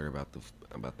particular good.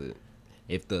 about the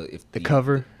if the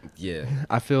cover. Yeah.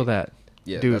 I feel that.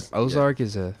 Yeah. Dude, Ozark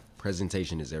is a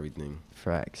presentation is everything.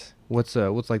 Facts. What's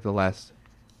like the last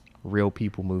real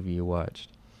people movie you watched?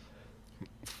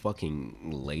 Fucking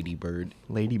Lady Bird.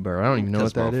 Lady Bird. I don't even know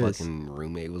what that is. My fucking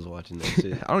roommate was watching that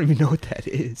shit. I don't even know what that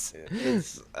is.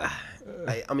 It's,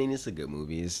 I mean, it's a good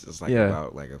movie. It's like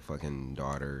about like a fucking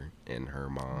daughter and her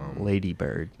mom. Lady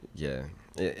Bird. Yeah.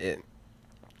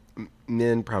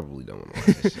 Men probably don't want to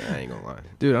watch this shit. I ain't gonna lie.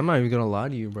 Dude, I'm not even gonna lie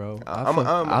to you, bro. I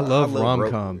love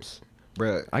rom-coms.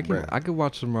 Bruh, I could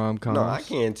watch some rom-coms. No, I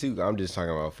can too. I'm just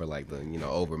talking about for like the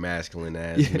over masculine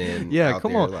ass men. Yeah, out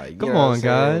come there, on, like, come on,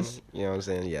 guys. You know what I'm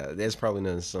saying? Yeah, there's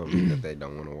probably something that they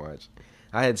don't want to watch.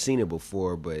 I had seen it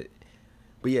before, but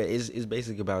yeah, it's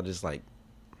basically about just like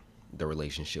the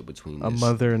relationship between a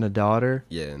mother and a daughter.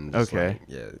 Yeah. And okay. Like,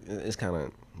 yeah, it's kind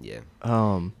of yeah.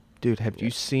 Dude, have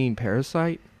you seen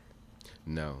Parasite?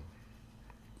 No.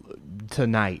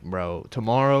 Tonight, bro.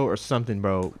 Tomorrow or something,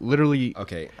 bro. Literally.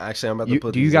 Okay, actually, I'm about to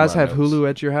put. Do you guys have Hulu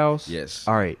at your house? Yes.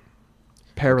 All right.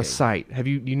 Parasite. Okay. Have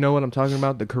you know what I'm talking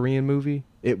about? The Korean movie.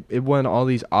 It won all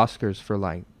these Oscars for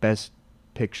like best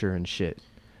picture and shit.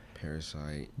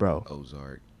 Parasite, Bro.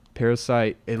 Ozark.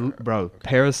 Parasite,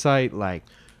 Parasite, like,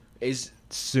 It's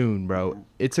soon, bro.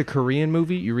 It's a Korean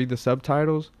movie. You read the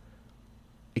subtitles.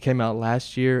 It came out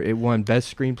last year. It won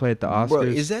Best Screenplay at the Oscars. Bro,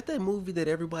 is that movie that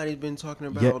everybody's been talking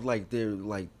about? Yeah. Like they're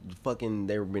like fucking.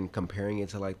 They've been comparing it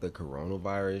to like the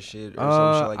coronavirus shit or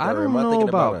some shit like that. I Or don't am I know thinking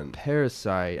about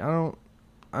Parasite. I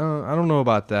don't know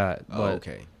about that. Oh, But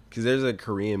okay. Because there's a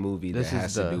Korean movie that This is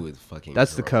has to the- do with fucking.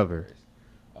 that's the cover.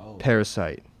 Oh.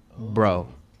 Parasite, bro.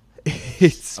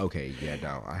 It's Okay, yeah,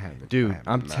 no, I haven't. dude.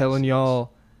 I'm telling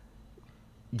y'all,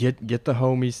 get the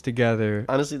homies together.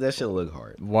 Honestly, that shit look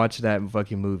hard. Watch that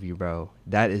fucking movie, bro.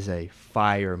 That is a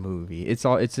fire movie. It's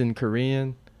in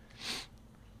Korean.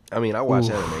 I mean, I watch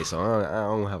Ooh. anime, so I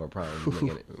don't have a problem looking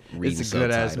at reading It's a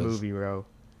good ass subtitles. movie, bro.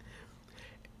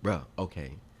 Bro,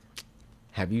 okay.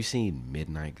 Have you seen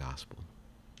Midnight Gospel?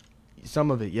 Some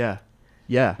of it, yeah.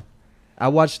 I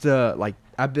watched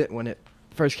I bet when it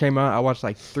first came out, I watched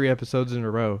like 3 episodes in a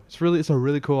row. It's a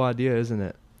really cool idea, isn't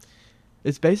it?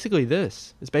 It's basically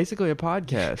this. It's basically a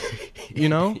podcast. You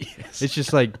know? Yes. It's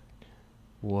just like,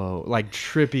 whoa, like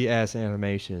trippy ass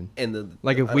animation. And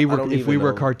Like if we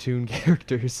were cartoon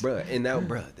characters. Bro, and now,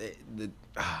 bro,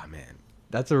 man.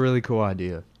 That's a really cool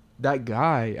idea. That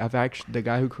guy, the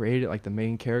guy who created like the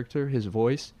main character, his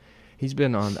voice, he's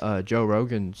been on Joe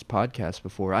Rogan's podcast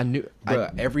before. Bro,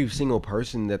 every single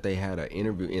person that they had an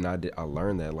interview, and I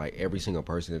learned that like every single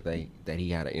person that he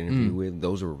had an interview with,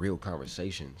 those were real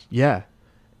conversations. Yeah.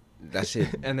 That's it.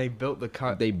 And they built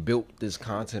They built this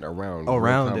content around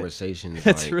Around real it. conversations.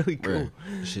 That's like, really cool. Bruh,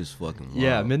 this shit's fucking wild.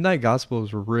 Yeah, Midnight Gospel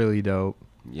is really dope.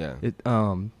 Yeah.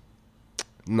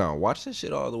 No, watch this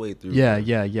shit all the way through. Yeah.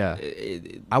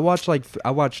 I watched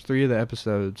 3 of the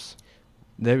episodes.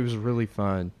 That was really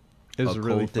fun. It was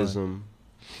really fun. Occultism,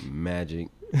 magic,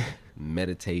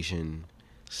 meditation,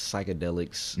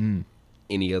 psychedelics,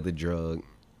 any other drug.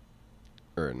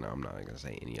 Or no, I'm not gonna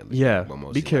say any other. Yeah, drug,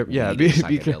 but be careful. Yeah, be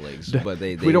be careful. psychedelics. But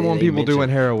they we don't want people doing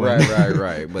heroin.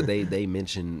 Right. But they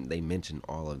mention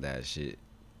all of that shit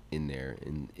in there,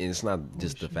 and it's not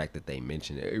just the fact that they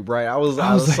mention it. Right? I was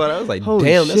like, holy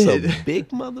damn, shit. that's a big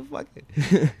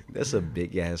motherfucker. That's a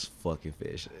big ass fucking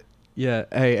fish. Yeah.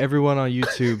 Hey, everyone on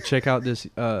YouTube, check out this.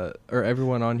 Or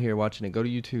everyone on here watching it, go to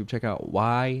YouTube. Check out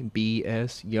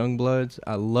YBS Youngbloods.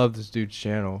 I love this dude's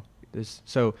channel.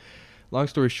 So, long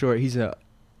story short, he's a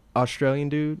Australian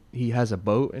dude. He has a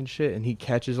boat and shit, and he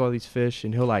catches all these fish,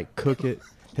 and he'll like cook it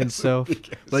himself.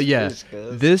 But yeah,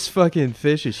 this fucking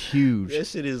fish is huge. That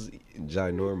shit is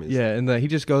ginormous. Yeah, and he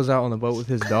just goes out on the boat with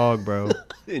his dog, bro.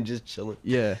 And just chilling.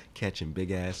 Yeah. Catching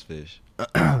big ass fish.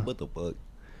 What the fuck?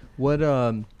 What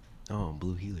Oh,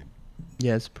 blue healer.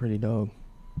 Yeah, it's pretty dope.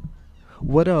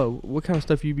 What kind of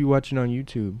stuff you be watching on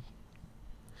YouTube?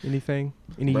 Anything?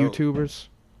 Any Bro. YouTubers?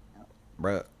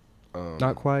 Bruh.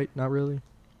 Not quite. Not really.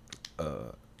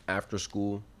 After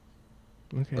school.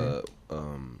 Okay.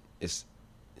 It's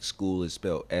school is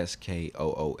spelled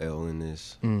SKOOL in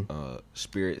this.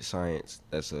 Spirit science.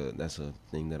 That's a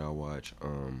thing that I watch.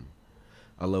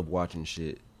 I love watching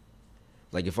shit.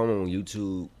 Like if I'm on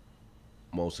YouTube,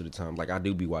 most of the time, like I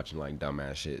do be watching like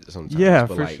dumbass shit sometimes. Yeah,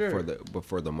 but for like sure.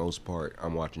 for the most part,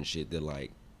 I'm watching shit that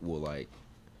like will like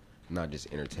not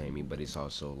just entertain me, but it's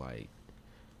also like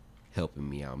helping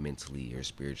me out mentally or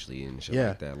spiritually and shit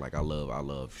like that. Like I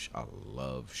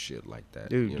love shit like that.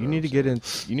 Dude, know you what need I'm to get saying?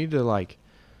 in. You need to like.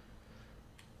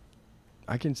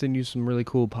 I can send you some really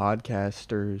cool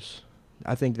podcasters.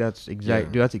 I think that's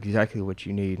dude. That's exactly what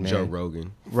you need, man. Joe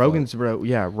Rogan. Rogan's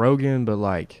Rogan, but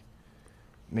like,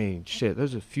 I mean, shit.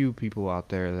 There's a few people out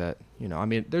there that I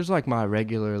mean, there's like my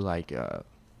regular like,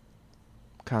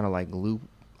 kind of like loop,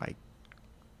 like,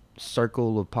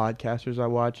 circle of podcasters I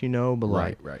watch. But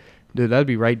like, Right. dude, that'd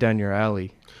be right down your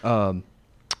alley. Have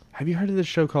you heard of this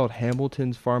show called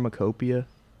Hamilton's Pharmacopoeia?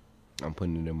 I'm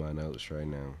putting it in my notes right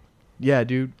now. Yeah,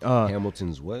 dude.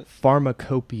 Hamilton's what?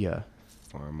 Pharmacopoeia.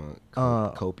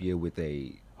 Pharmacopoeia with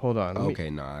a. Hold on. I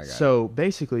got it. So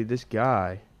basically, this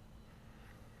guy.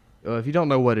 If you don't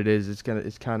know what it is, it's gonna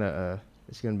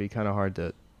be kind of hard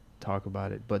to talk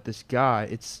about it. But this guy,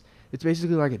 it's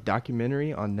basically like a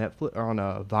documentary on Netflix or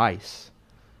on Vice,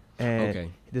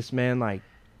 and this man like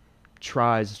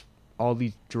tries all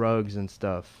these drugs and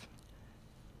stuff,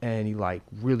 and he like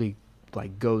really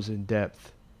like goes in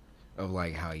depth of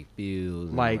like how he feels,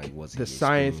 like and, what's the he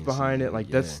science behind it. Like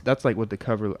experiencing. that's like what the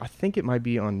cover. I think it might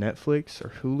be on Netflix or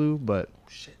Hulu, but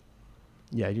Shit.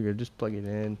 yeah, you're gonna just plug it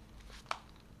in.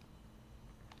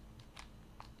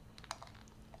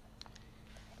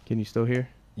 Can you still hear?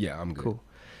 Yeah, I'm good. Cool.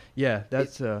 Yeah,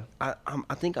 that's I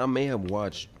think I may have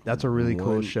watched. That's a really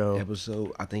cool one show.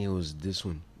 Episode. I think it was this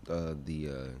one.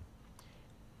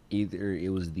 Either it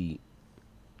was the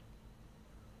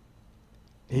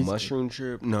mushroom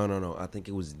trip. No. I think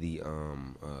it was the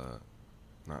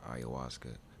not ayahuasca.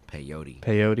 Peyote.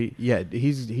 Peyote. Yeah,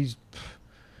 he's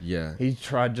Yeah. he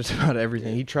tried just about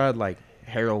everything. He tried like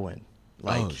heroin,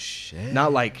 like Oh shit.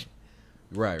 not like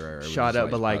right. shot Just,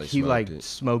 up, but like probably he like smoked it.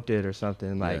 smoked it or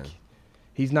something. Like Yeah.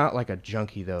 he's not like a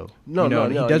junkie though. No, you know,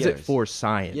 no, he does it yes. for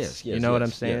science. Yes, you know what I'm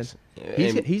yes, saying?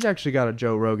 yes. He's actually got a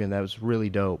Joe Rogan that was really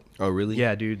dope. Oh really?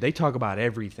 Yeah, dude, they talk about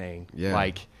everything. Yeah.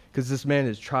 Like, because this man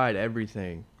has tried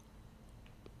everything.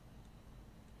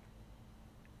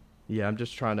 Yeah, I'm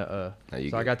just trying to. Now you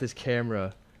So I good. got this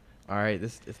camera. All right,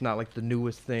 it's not like the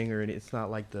newest thing or it's not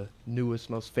like the newest,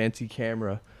 most fancy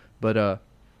camera, but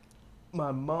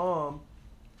my mom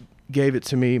gave it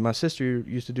to me. My sister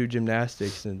used to do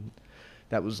gymnastics, and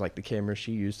that was like the camera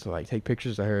she used to like take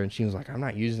pictures of her. And she was like, "I'm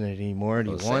not using it anymore.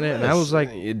 Do you want it?" And I was like,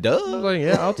 it does. I was like,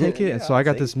 "Yeah, I'll take it." And so I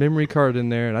got this memory card in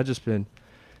there, and I just been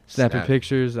snapping Snap.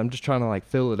 pictures. I'm just trying to like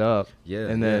fill it up. Yeah.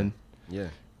 And then Yeah.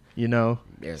 you know,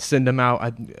 Yes. send them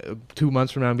out 2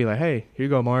 months from now and be like, "Hey, here you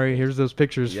go, Amari. Here's those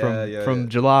pictures Yeah, from yeah.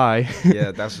 July."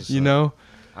 Yeah, that's what's you up. know.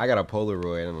 I got a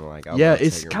Polaroid and I'm like, I Yeah, wanna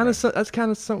it's take it kind of back. that's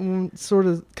kind of something sort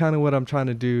of kind of what I'm trying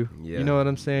to do. Yeah, You know what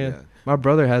I'm saying? yeah. My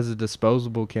brother has a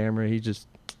disposable camera. He just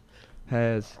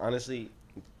has Honestly,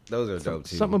 those are dope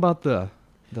too. something about the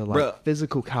like Bruh.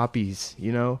 physical copies.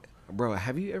 You know? Bro,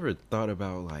 have you ever thought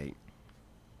about like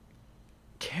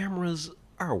cameras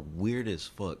are weird as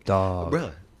fuck, Dog.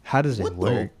 Bro, How does it what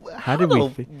work? the? How did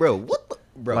we bro? What the?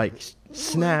 Bro, like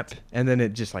snap and then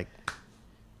it just like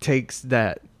takes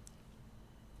that?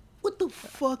 what the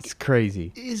fuck It's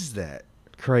crazy, is that,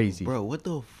 crazy. bro? What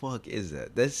the fuck is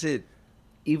that? That's it.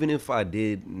 Even if I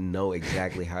did know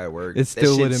exactly how it works, It still that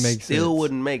shit wouldn't make still sense.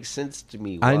 wouldn't make sense to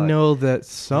me. I Why? know that Humans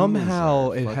somehow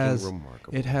are it fucking has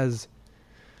remarkable. it has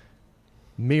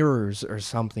mirrors or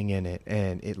something in it,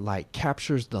 and it like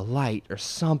captures the light or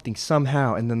something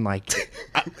somehow, and then like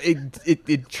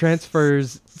it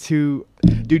transfers to.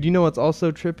 Dude, you know what's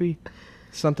also trippy?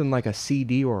 Something like a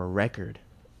CD or a record.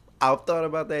 I've thought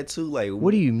about that too. Like,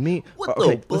 What do you mean? What the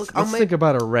okay, fuck? let's I'm think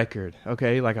about a record,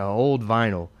 okay? Like an old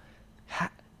vinyl.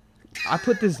 I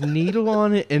put this needle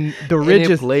on it, and it the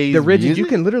ridges, plays you music?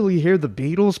 can literally hear the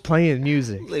Beatles playing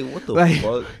music. Like, what the Like,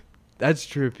 fuck? That's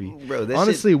trippy. Bro, that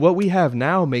honestly, what we have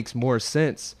now makes more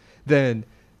sense than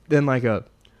like a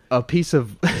piece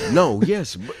of No,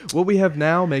 yes. what we have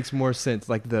now makes more sense.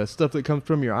 Like the stuff that comes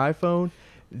from your iPhone,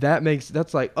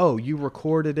 that's like, oh, you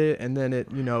recorded it and then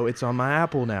it's on my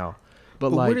Apple now.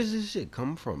 But like, where does this shit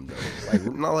come from though? Like,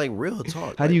 not like real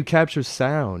talk. how do you capture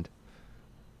sound?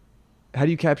 How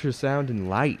do you capture sound and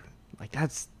light? Like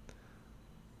that's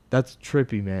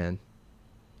trippy, man.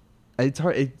 It's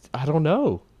hard. I don't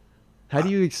know. How do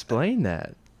you explain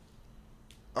that?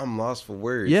 I'm lost for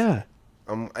words. Yeah.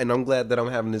 I'm glad that I'm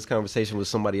having this conversation with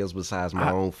somebody else besides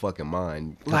my own fucking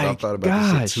mind. Because I've Like, thought about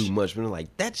this gosh. shit too much. But I'm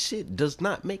like, that shit does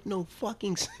not make no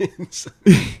fucking sense.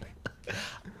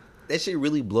 That shit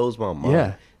really blows my mind.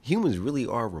 Yeah. Humans really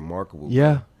are remarkable. Bro.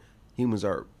 Yeah. Humans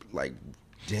are like,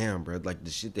 damn, bro. Like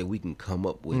the shit that we can come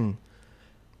up with.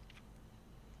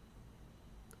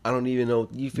 I don't even know.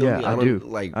 You feel Yeah, me? I don't, do.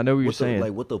 Like, I know what you're the- saying.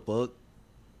 Like, what the fuck?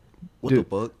 What Dude. the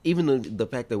fuck? Even the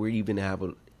fact that we're even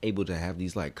able to have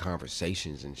these like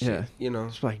conversations and shit. Yeah. You know.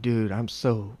 It's like, dude, I'm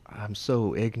so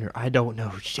ignorant. I don't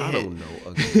know shit. I don't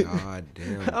know a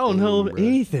goddamn. I don't know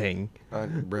thing, bruh.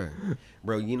 anything.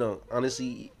 Bro, you know,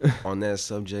 honestly, on that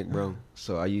subject, bro.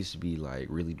 So I used to be like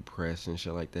really depressed and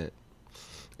shit like that,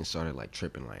 and started like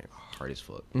tripping like hard as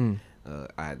fuck.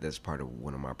 That's part of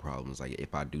one of my problems. Like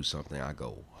if I do something, I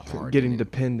go hard. Getting in it.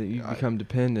 dependent, you become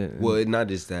dependent. and Well, not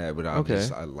just that, but Okay.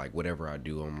 I like whatever I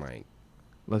do, I'm like,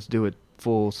 let's do it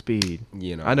full speed.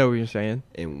 you know. I know what you're saying.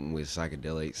 And with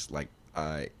psychedelics, like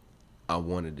I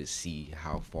wanted to see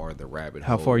how far the rabbit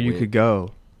How hole far you went. could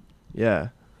go. Yeah.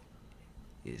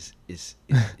 Is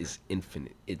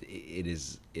infinite. It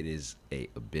is a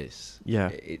abyss. Yeah.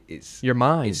 It's Your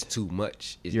mind. It's too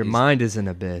much. Your mind is an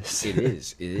abyss. It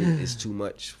is. It's too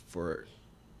much for.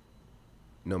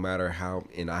 No matter how,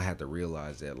 and I had to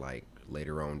realize that like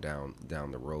later on down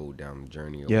the road, down the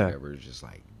journey or Yeah. whatever. It's just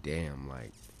like damn,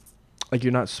 like Like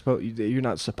you're not supposed to. You're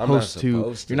not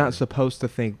supposed supposed to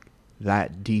think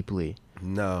that deeply.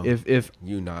 no. If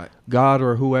you not. God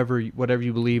or whatever you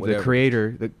believe, Whatever. the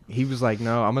creator, he was like,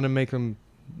 no, I'm gonna make them.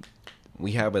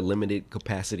 We have a limited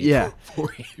capacity. Yeah.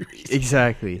 For a reason.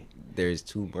 Exactly. There's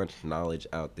too much knowledge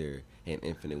out there and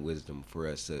infinite wisdom for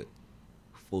us to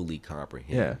fully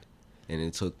comprehend. Yeah. And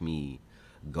it took me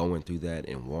going through that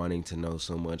and wanting to know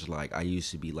so much. Like, I used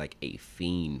to be like a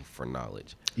fiend for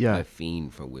knowledge. Yeah. A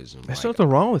fiend for wisdom. There's like, nothing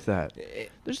wrong with that.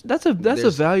 That's a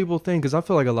valuable thing, because I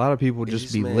feel like a lot of people is just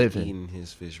this be man living. eating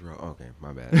his fish raw? Okay,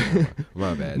 my bad.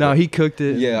 My bad. No, he cooked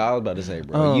it. Yeah, I was about to say,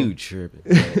 bro, you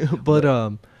tripping. But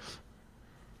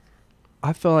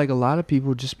I feel like a lot of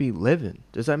people just be living.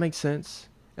 Does that make sense?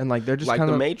 And like they're just like kind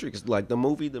the of Matrix, like the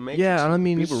movie The Matrix. Yeah, and I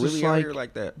mean, people it's really just out like, here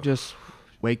like that. just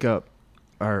wake up,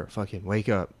 or fucking wake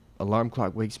up. Alarm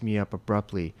clock wakes me up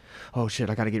abruptly. Oh shit,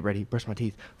 I gotta get ready, brush my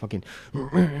teeth. Fucking.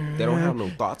 They don't have no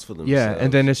thoughts for themselves. Yeah,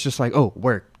 and then it's just like, oh,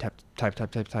 work, type.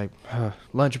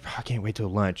 Lunch, I can't wait till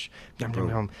lunch.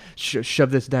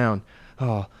 Shove this down.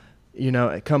 Oh,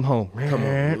 come home.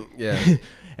 Yeah.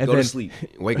 And Go then to sleep.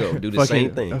 Wake up. Do the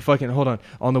same thing. Fucking hold on.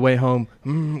 On the way home,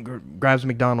 grabs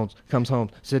McDonald's, comes home,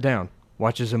 sit down,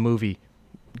 watches a movie,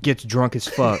 gets drunk as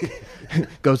fuck,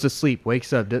 goes to sleep,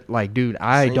 wakes up. Like, dude,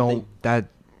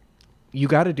 you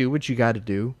got to do what you got to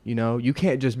do. You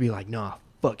can't just be like, nah,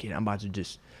 fuck it. I'm about to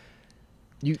just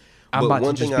be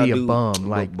a bum.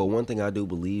 Like, but one thing I do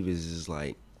believe is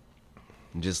like,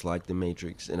 just like the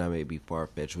Matrix, and I may be far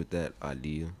fetched with that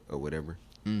idea or whatever,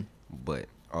 but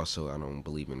also I don't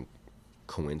believe in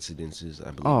coincidences.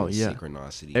 I believe in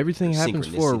synchronicity. Everything happens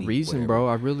for a reason,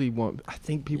 whatever. bro. I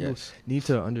think people need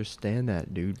to understand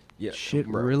that, dude. Yeah, shit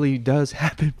bro. really does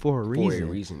happen for a reason. For a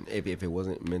reason. If it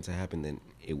wasn't meant to happen, then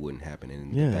it wouldn't happen.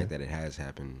 And the fact that it has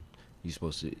happened, you're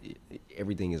supposed to.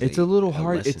 Everything is. It's a little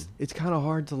hard. Lesson. It's kind of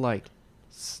hard to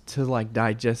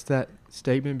digest that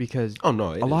statement, because a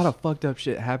lot of fucked up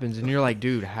shit happens, and you're like,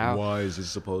 dude, how? Why is this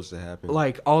supposed to happen?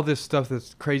 Like, all this stuff,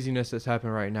 that's craziness that's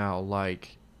happening right now.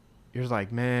 Like, you're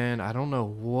like, man, I don't know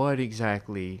what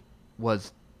exactly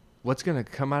what's gonna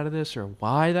come out of this, or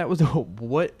why that was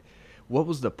what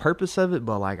was the purpose of it.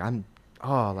 But like, But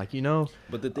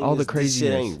the thing all is, the craziness, this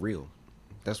shit ain't real.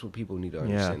 That's what people need to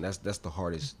understand. Yeah. That's the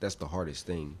hardest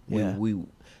thing. Yeah.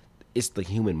 It's the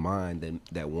human mind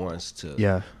that wants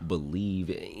to believe,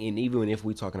 and even if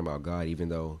we're talking about God, even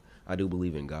though I do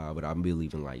believe in God, but I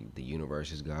believe in like the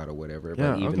universe is God or whatever.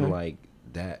 Yeah, but even like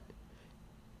that,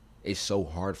 it's so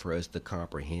hard for us to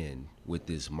comprehend with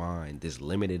this mind, this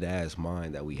limited ass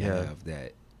mind that we have,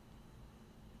 that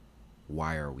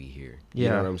why are we here? You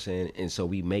know what I'm saying? And so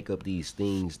we make up these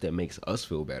things that makes us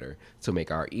feel better, to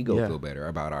make our ego feel better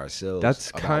about ourselves. That's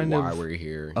about kind why of we're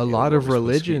here. A lot of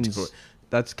religions.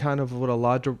 That's kind of what a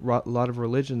lot of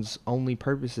religions' only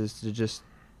purpose is, to just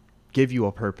give you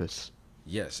a purpose.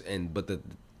 Yes,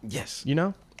 yes.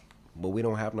 But we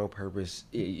don't have no purpose.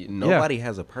 Nobody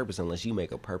has a purpose unless you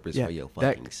make a purpose for your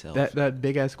fucking self. That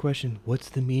big ass question, what's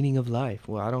the meaning of life?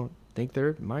 Well, I don't think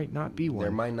there might not be one.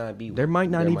 There might not be one. There might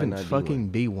not even fucking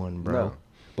be one, bro. No.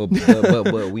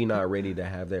 But we not ready to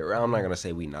have that. I'm not gonna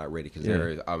say we not ready, because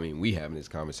we having this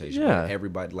conversation. Yeah. But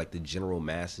everybody, like the general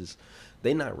masses,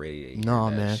 they not ready to hear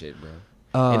that man. shit, bro.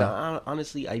 And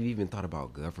honestly, I've even thought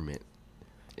about government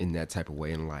in that type of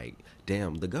way, and like,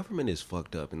 damn, the government is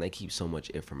fucked up, and they keep so much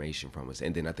information from us.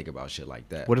 And then I think about shit like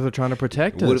that. What if they're trying to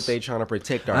protect us? What if they trying to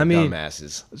protect our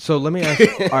dumbasses? So let me ask.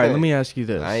 All right, let me ask you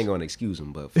this. I ain't gonna excuse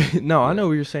them, but no, I know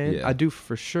what you're saying. Yeah. I do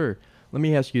for sure. Let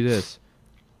me ask you this: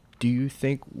 do you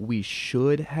think we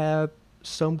should have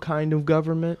some kind of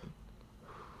government,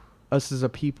 us as a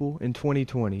people, in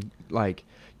 2020? Like,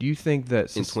 do you think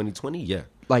that in 2020, yeah.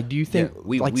 Like, do you think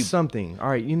something? All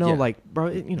right, like, bro,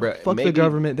 fuck the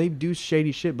government. They do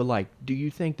shady shit, but like, do you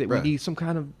think that we need some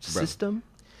kind of system?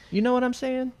 You know what I'm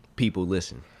saying? People,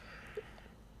 listen.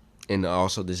 And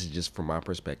also, this is just from my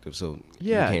perspective, so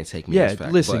you can't take me as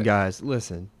fact. Listen, guys,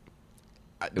 listen.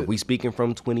 If we speaking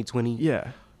from 2020,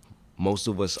 most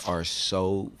of us are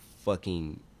so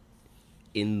fucking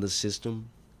in the system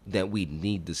that we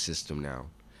need the system now.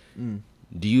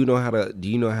 Do you know how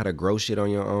to grow shit on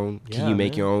your own? Can you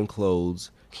make your own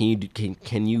clothes? Can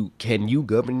you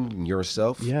govern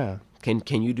yourself? Yeah.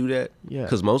 Can you do that? Yeah.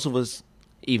 Because most of us,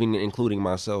 even including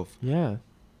myself,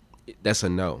 that's a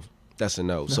no. That's a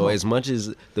no. So as much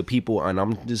as the people, and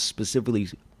I'm just specifically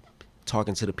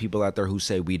talking to the people out there who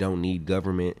say we don't need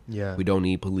government, we don't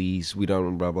need police, we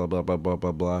don't blah blah blah blah blah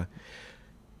blah blah.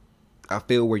 I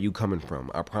feel where you coming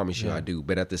from. I promise you, I do.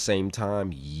 But at the same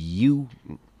time,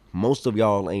 most of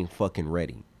y'all ain't fucking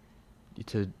ready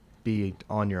to be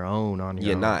on your own.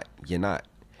 You're not.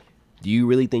 Do you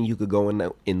really think you could go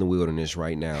in the wilderness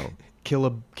right now, kill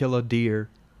a deer,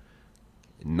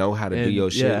 know how to do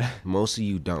your shit? Most of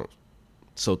you don't.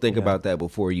 So think about that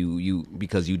before you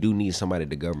because you do need somebody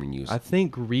to govern you. I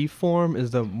think reform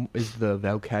is the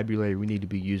vocabulary we need to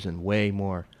be using way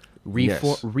more.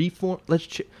 Reform.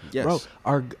 Let's bro.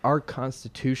 Our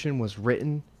Constitution was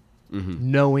written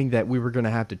knowing that we were going to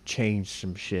have to change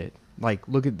some shit. Like,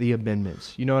 look at the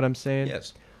amendments. You know what I'm saying?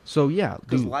 Yes. So, yeah.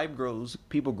 Because life grows,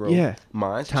 people grow, Yeah.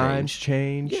 minds Times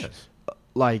change. Yes.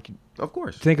 Like, of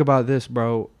course. think about this,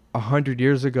 bro. 100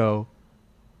 years ago,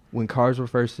 when cars were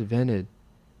first invented,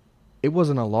 it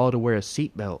wasn't a law to wear a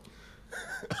seatbelt.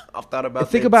 I've thought about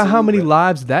Think that about too, how many bro.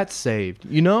 lives that saved,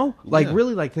 you know? Like, Yeah.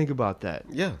 really, like, think about that.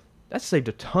 Yeah. That saved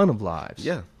a ton of lives.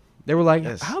 Yeah. They were like,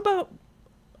 Yes. how about,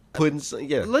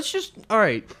 Yeah. let's just, all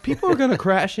right, people are going to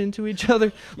crash into each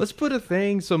other. Let's put a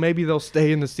thing so maybe they'll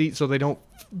stay in the seat so they don't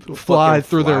fly Fucking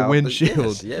through fly their out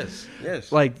windshield. Yes.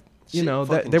 Like, you Shit know,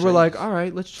 fucking they were like, changes. all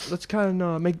right, let's kind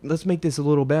of make this a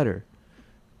little better.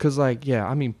 Because, like, yeah,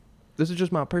 I mean, this is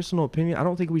just my personal opinion. I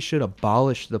don't think we should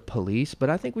abolish the police, but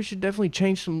I think we should definitely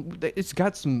change some. It's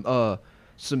got some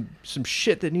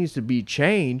shit that needs to be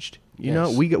changed. You know,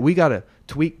 Yes. we gotta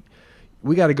tweak.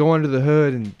 We gotta go under the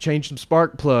hood and change some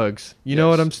spark plugs. You know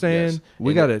what I'm saying? Yes.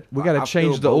 We And gotta I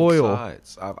change feel the both oil.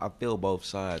 Sides. I feel both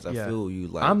sides. I Yeah. feel you.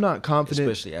 Like, I'm not confident.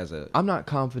 especially as a. I'm not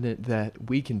confident that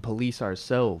we can police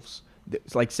ourselves.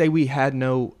 It's like, say we had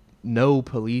no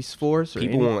police force or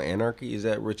People any- want anarchy. Is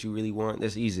that what you really want?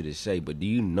 That's easy to say, but do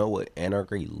you know what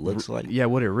anarchy looks like? Yeah,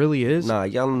 what it really is. Nah,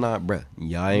 y'all not, bruh.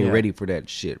 Y'all ain't Yeah. ready for that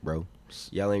shit, bro.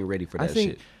 Y'all ain't ready for I that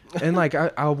think, shit. and like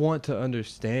I want to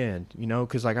understand, you know,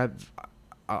 because like I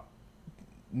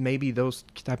maybe those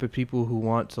type of people who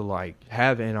want to like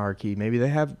have anarchy, maybe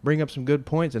they bring up some good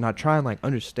points, and I try and like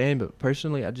understand. But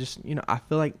personally, I just, you know, I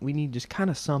feel like we need just kind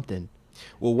of something.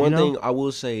 Well, one you know? thing I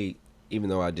will say, even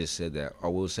though I just said that, I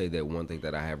will say that one thing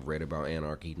that I have read about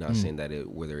anarchy, not saying that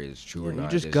whether it's true or You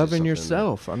not. just it's govern something that-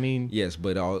 yourself. I mean, Yes,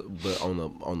 but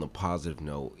on the positive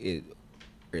note,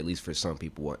 or at least for some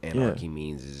people, what anarchy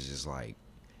means is just like,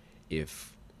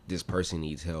 if this person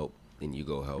needs help, then you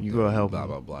go help. You them, go help blah them.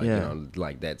 blah blah. Yeah. You know,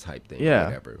 like that type thing. Yeah. Or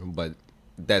whatever. But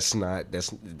that's not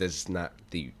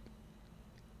the.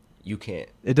 You can't.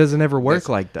 it doesn't ever work That's-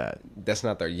 like that. That's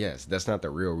not the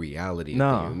real reality.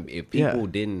 No. If Yeah. people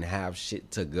didn't have shit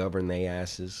to govern their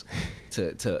asses,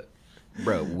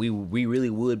 bro, we really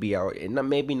would be out, and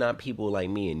maybe not people like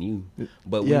me and you,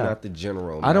 but Yeah. we're not the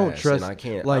general. I don't mass, trust,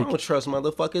 and I like- don't trust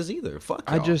motherfuckers either. Fuck.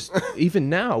 I y'all. just even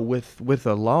now with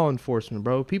a law enforcement,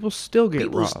 bro, people still get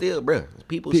people robbed. still, bro.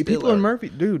 People Pe- still people in are, Murphy,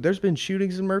 dude. There's been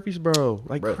shootings in Murfreesboro,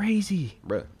 like Bro. crazy.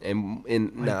 bro.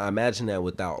 And now imagine that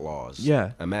without laws.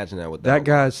 Yeah. Imagine that without That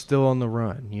guy's laws. still on the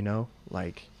run, you know?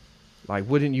 Like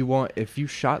wouldn't you want, if you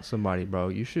shot somebody, bro,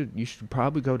 you should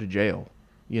probably go to jail,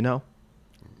 you know?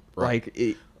 Right. Like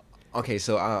it, Okay,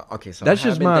 so That's I have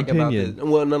just been my thinking about opinion. this.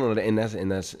 Well, no,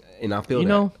 and I feel You that.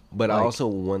 know, But like- also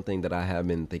one thing that I have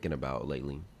been thinking about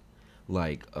lately,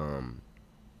 like,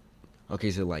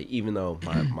 okay, so like even though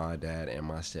my dad and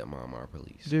my stepmom are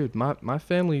police, dude, my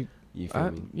family, you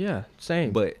feel me? yeah,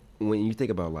 same. But when you think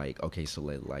about like, okay, so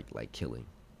like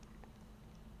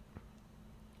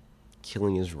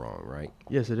killing is wrong, right?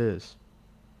 yes, it is.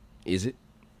 Is it?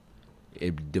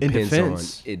 It depends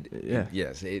defense, on it. yeah.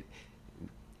 Yes, it.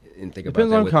 And think Depends about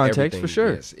that on with context, for everything.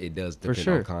 sure. Yes, it does For depend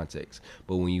sure. on context.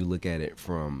 But when you look at it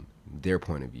from their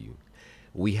point of view,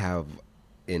 we have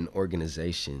an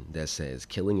organization that says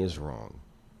killing is wrong,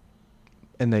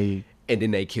 And they, and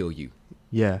then they kill you.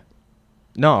 yeah.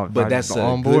 No, But I'm that's a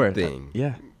on good board. thing.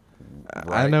 Yeah. I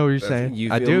Right? know what you're That's- saying.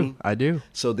 you I feel do. me? I do.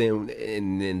 So then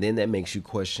that makes you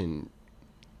question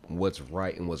what's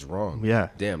right and what's wrong. Yeah.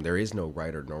 Damn, there is no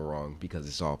right or no wrong because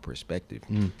it's all perspective.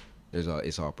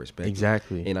 It's all perspective.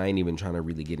 Exactly. And I ain't even trying to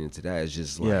really get into that. It's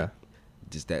just like Yeah.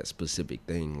 just that specific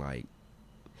thing. Like,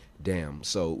 damn.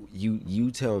 So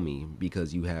you tell me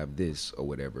because you have this or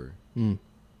whatever, and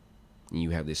you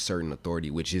have this certain authority,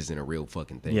 which isn't a real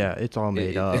fucking thing. Yeah, it's all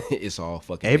made up. It's all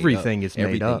fucking Everything made up. is made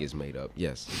up. Everything is made up.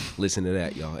 Yes. Listen to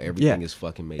that, y'all. Everything is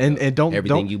fucking made up. And don't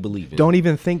everything don't, you believe in. Don't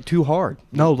even think too hard.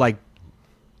 No, like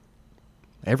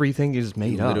everything is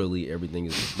made up. Literally everything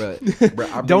is, bruh.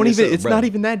 I bring Don't this even. up, It's bruh. not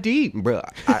even that deep. Bruh,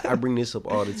 I bring this up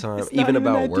all the time, It's not even even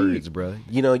about that words, deep. bruh.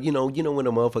 You know when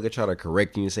a motherfucker try to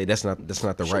correct you and say that's not the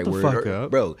Shut right the word, fuck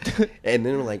up. bro. And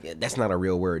then like that's not a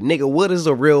real word, nigga. What is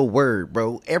a real word,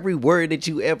 bro? Every word that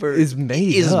you ever Is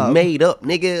made up. made up,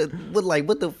 nigga.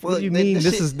 What the fuck? What do you That- mean? that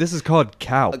This shit- is called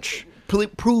couch.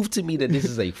 Prove to me that this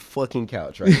is a fucking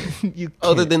couch, right? Here. You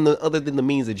other can't. than the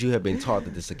means that you have been taught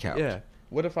that this is a couch. Yeah.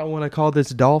 What if I want to call this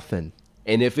dolphin?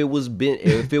 And if it was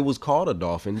called a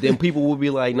dolphin, then people would be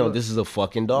like, no, this is a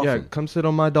fucking Yeah, dolphin. come sit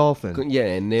on my dolphin. Yeah,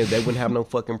 and they wouldn't have no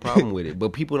fucking problem with it.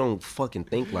 But people don't fucking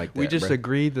think like that. We just bruh.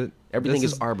 agreed that Everything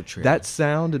this is arbitrary. That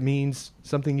sound means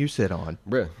something you sit on.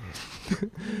 Bruh.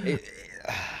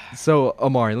 So,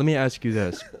 Amari, let me ask you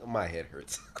this: My head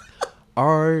hurts.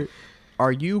 Are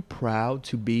Are you proud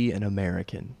to be an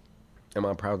American? Am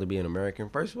I proud to be an American?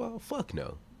 First of all, fuck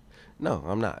no. No,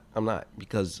 I'm not. I'm not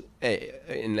because,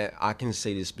 and that I can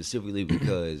say this specifically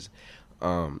because,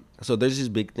 so there's this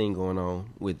big thing going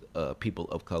on with people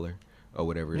of color or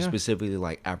whatever, specifically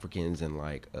like Africans and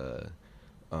like the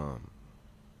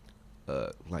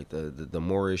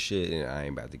Moorish shit. And I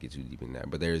ain't about to get too deep in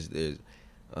that, but there's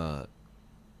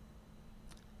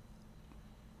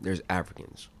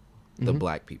Africans, the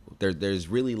black people. There's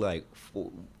really like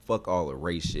fuck all the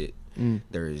race shit.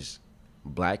 There's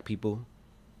black people,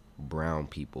 brown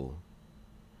people,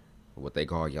 what they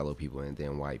call yellow people, and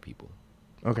then white people.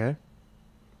 Okay.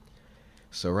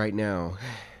 So right now,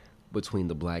 between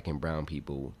the black and brown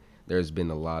people, there's been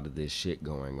a lot of this shit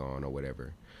going on or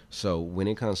whatever. So when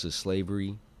it comes to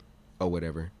slavery or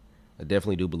whatever, I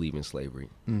definitely do believe in slavery.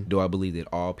 Do I believe that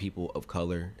all people of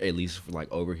color, at least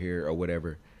like over here or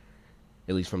whatever,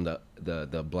 at least from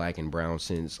the black and brown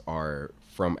sense, are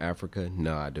from Africa?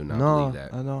 No, I do not believe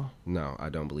that. No, I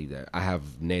don't believe that. I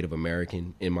have Native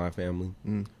American in my family.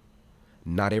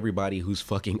 Not everybody who's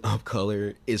fucking of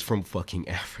color is from fucking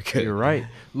Africa. You're right.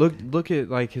 Look at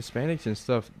like Hispanics and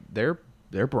stuff. They're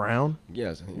brown.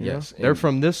 Yes. They're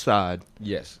from this side.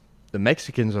 Yes. The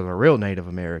Mexicans are the real Native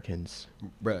Americans.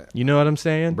 Bruh. You know what I'm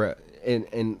saying? Bruh.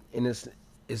 And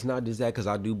it's not just that, because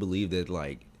I do believe that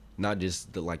like not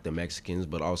just the Mexicans,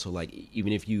 but also like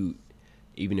even if you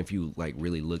like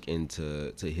really look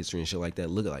into history and shit like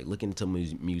that, look into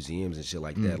museums and shit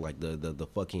like that, like the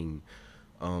fucking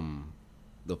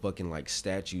like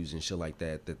statues and shit like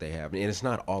that they have, and it's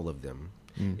not all of them,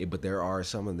 but there are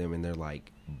some of them, and they're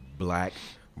like black,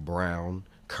 brown,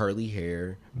 curly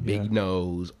hair, big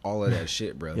nose, all of that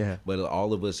shit, bro. Yeah. But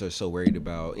all of us are so worried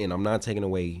about, and I'm not taking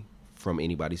away from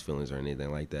anybody's feelings or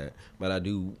anything like that, but I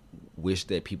do wish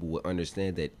that people would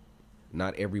understand that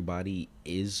not everybody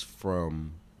is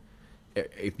from,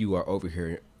 if you are over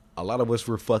here, a lot of us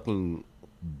were fucking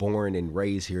born and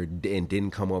raised here and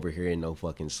didn't come over here in no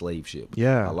fucking slave ship.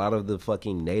 Yeah. A lot of the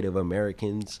fucking Native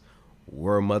Americans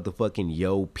were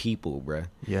motherfucking people, bruh.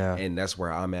 Yeah. And that's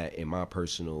where I'm at in my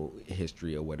personal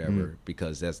history or whatever,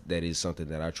 because that is something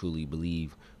that I truly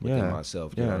believe within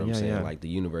myself. You know what I'm saying? Yeah. Like the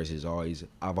universe is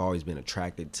I've always been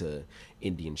attracted to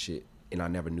Indian shit, and I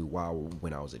never knew why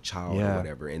when I was a child or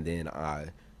whatever. And then I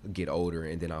get older,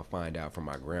 and then I find out from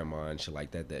my grandma and shit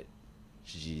like that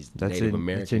she's Native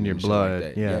American. It's in your and shit blood.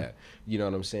 like that. Yeah. You know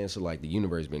what I'm saying? So like the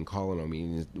universe been calling on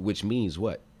me, which means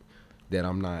what? That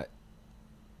I'm not,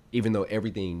 even though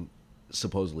everything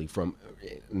supposedly from,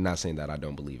 not saying that I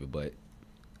don't believe it, but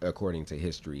according to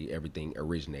history, everything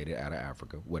originated out of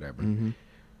Africa, whatever.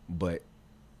 But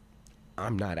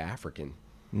I'm not African.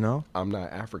 No. I'm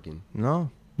not African.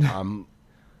 No. I'm,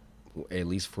 at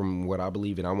least from what I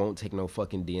believe in, I won't take no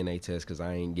fucking DNA test, because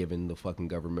I ain't giving the fucking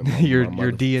government your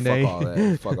mother,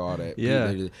 DNA. Fuck all that.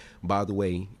 Yeah. By the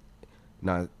way,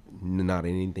 not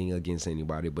anything against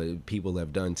anybody, but people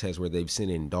have done tests where they've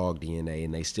sent in dog DNA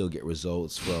and they still get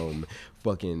results from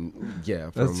fucking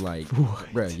That's like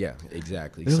what? bruh, yeah,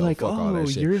 exactly. They're so like, fuck all that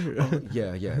shit. you're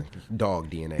Yeah, dog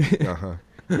DNA.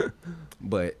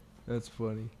 But that's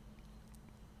funny.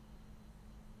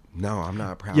 no, I'm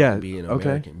not proud to be an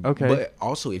American. Okay. But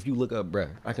also, if you look up, bruh,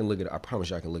 I can look it up. I promise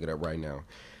you I can look it up right now.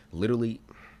 Literally,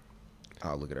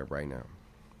 I'll look it up right now.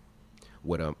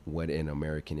 What an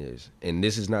American is. And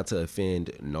this is not to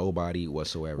offend nobody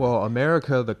whatsoever. Well,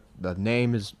 America, the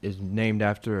name is named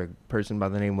after a person by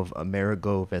the name of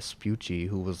Amerigo Vespucci,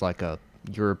 who was like a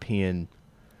European,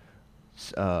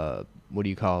 what do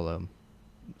you call him?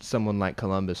 Someone like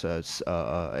Columbus,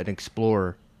 an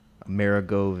explorer,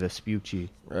 Amerigo Vespucci.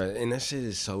 Right, and that shit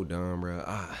is so dumb, bro.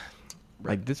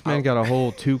 Like, this man got a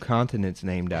whole 2 continents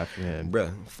named after him. Bro,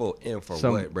 for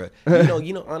what, bro?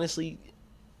 You know, honestly,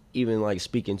 even like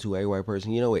speaking to a white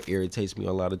person, you know what irritates me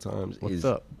a lot of times? What's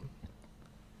up?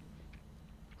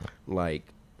 Like,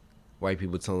 white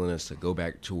people telling us to go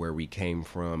back to where we came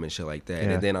from and shit like that.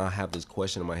 Yeah. And then I'll have this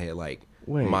question in my head like,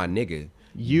 wait, my nigga,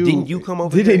 didn't you come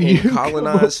over here and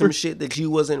colonize some shit that you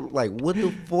wasn't, like, what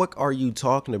the fuck are you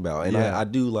talking about? And I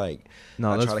do, like,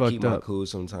 I try to keep my cool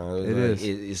sometimes. It like,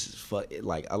 is.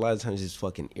 Like, a lot of times it's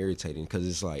fucking irritating, because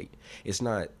it's like, it's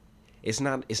not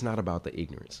about the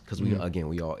ignorance, because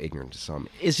we all ignorant to something.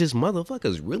 It's just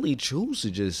motherfuckers really choose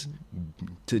to just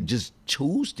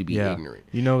choose to be ignorant.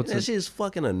 You know, that shit is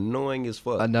fucking annoying as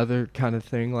fuck. Another kind of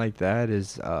thing like that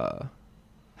is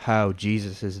how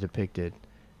Jesus is depicted.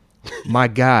 My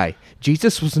guy,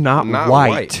 Jesus was not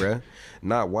white, bruh.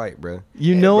 Not white, bruh.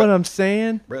 You know what I'm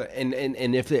saying, bruh?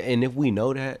 And if we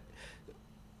know that,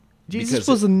 Jesus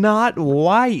was not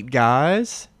white,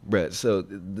 guys. Bruh. So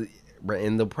Bruh,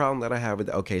 and the problem that I have with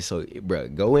so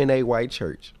bruh, go in a white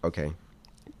church, okay,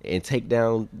 and take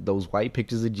down those white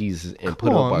pictures of Jesus and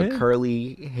put up a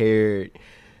curly haired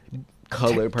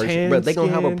colored person, bro. They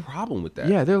gonna have a problem with that.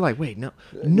 Yeah, they're like, wait,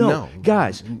 no,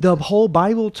 guys, the whole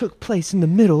Bible took place in the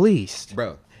Middle East,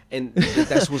 bro. And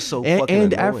that's what's so fucking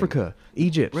and annoying. Africa,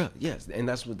 Egypt, bro. Yes, and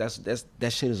that's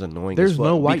that shit is annoying. There's as fuck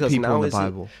no white because people now in the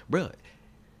Bible, bro.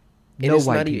 No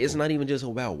white people. It's not even just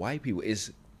about white people.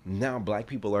 It's now black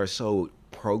people are so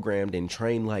programmed and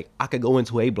trained. Like I could go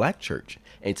into a black church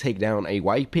and take down a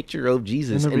white picture of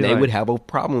Jesus, and they would have a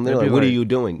problem. They're like, "What are you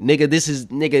doing, nigga? This is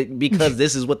because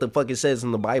this is what the fuck it says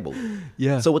in the Bible."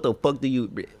 Yeah. So what the fuck do you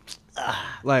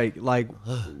like? Was,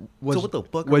 so what the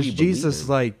fuck was Jesus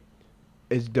like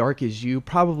as dark as you?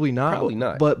 Probably not. Probably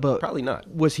not. But probably not.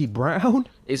 Was he brown?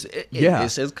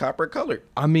 It says copper colored.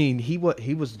 I mean, he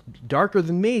was darker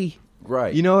than me.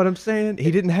 Right. You know what I'm saying? He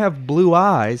didn't have blue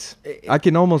eyes. I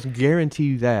can almost guarantee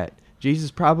you that. Jesus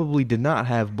probably did not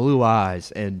have blue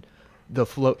eyes and the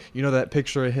flow. You know that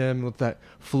picture of him with that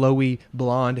flowy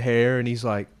blonde hair and he's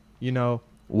like,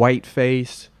 white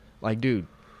face. Like, dude,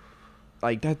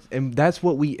 like that's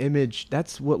what we image.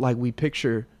 That's what like we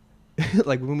picture.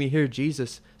 Like when we hear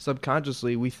Jesus,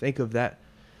 subconsciously we think of that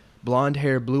blonde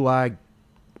hair, blue eye,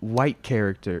 white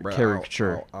caricature.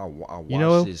 I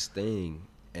watched this thing.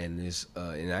 And this,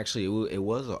 and actually, it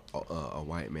was a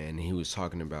white man. And he was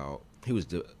talking about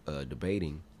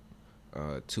debating,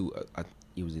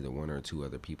 he was either one or two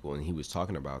other people, and he was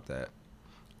talking about that,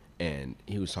 and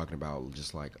he was talking about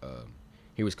just like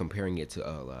he was comparing it to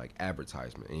like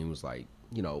advertisement, and he was like,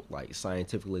 like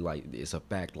scientifically, like it's a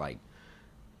fact, like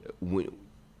when.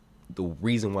 The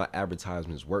reason why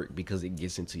advertisements work because it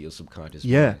gets into your subconscious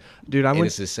mind. Dude,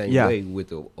 it's the same way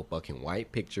with a fucking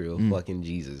white picture of fucking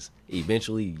Jesus.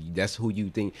 Eventually, that's who you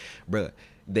think, bruh.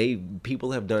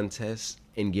 People have done tests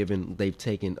and they've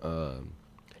taken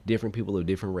different people of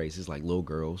different races, like little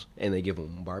girls, and they give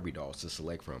them Barbie dolls to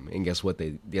select from. And guess what?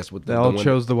 They all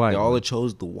chose the white. They all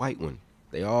chose the white one.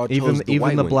 They all chose the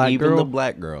white one. Black even girl? the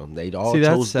black girl. They all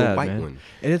chose the white one.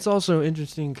 And it's also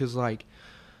interesting because like.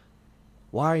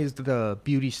 Why is the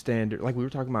beauty standard, like we were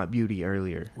talking about beauty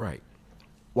earlier. Right.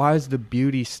 Why is the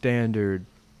beauty standard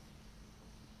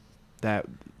that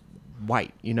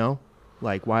white,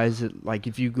 Like, why is it, like,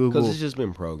 if you Google. Because it's just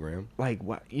been programmed. Like,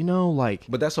 what, like.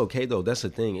 But that's okay, though. That's the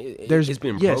thing. It's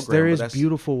been programmed. Yes, there is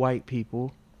beautiful white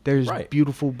people. There's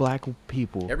beautiful black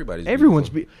people. Everyone's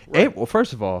beautiful. Well,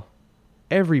 first of all,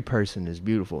 every person is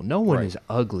beautiful. No one is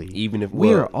ugly. Even if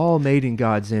we are all made in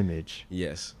God's image.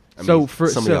 Yes. Some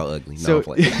of y'all ugly. So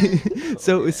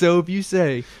if you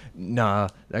say, nah,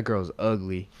 that girl's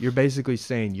ugly, you're basically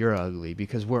saying you're ugly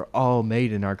because we're all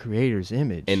made in our Creator's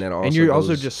image. And that also you're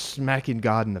also just smacking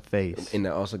God in the face. And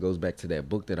that also goes back to that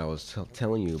book that I was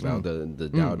telling you about,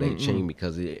 the Tao Te Ching,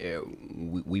 because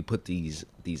we put these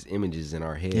images in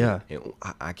our head. Yeah. And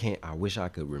I wish I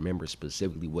could remember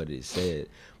specifically what it said,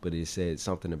 but it said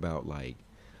something about like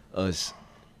us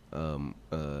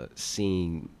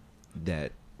seeing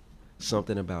that.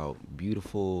 Something about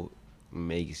beautiful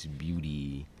makes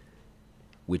beauty,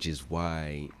 which is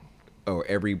why, or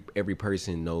every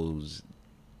person knows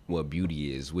what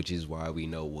beauty is, which is why we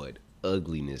know what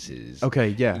ugliness is. Okay,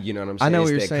 yeah. You know what I'm saying? I know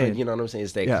what you're saying. You know what I'm saying?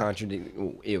 It's that contradict.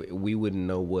 We wouldn't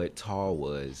know what tall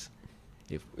was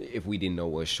if we didn't know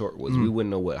what short was. We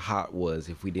wouldn't know what hot was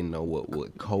if we didn't know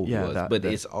what cold was. But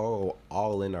it's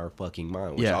all in our fucking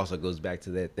mind, which also goes back to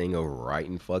that thing of right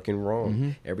and fucking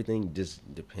wrong. Everything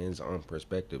just depends on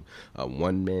perspective.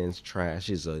 One man's trash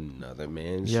is another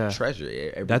man's treasure.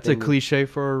 Everything, that's a cliche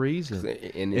for a reason.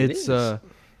 And it's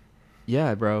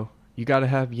yeah, bro. You gotta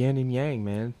have yin and yang,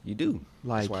 man. You do.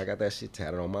 Like, that's why I got that shit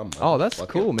tatted on my mind. Oh, that's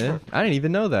cool, man. I didn't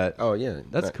even know that. Oh yeah,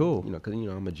 that's cool. Because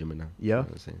I'm a Gemini. Yeah. You know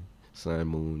what I'm saying? Sun,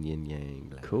 moon, yin, yang.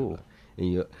 Blah, cool. Blah,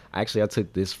 blah. And actually, I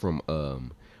took this from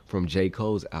J.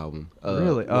 Cole's album.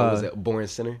 Really? What was it? Born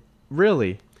Sinner.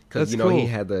 Really? Because cool. he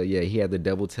had the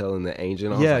devil tail and the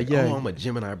angel. And I was like, oh, I'm a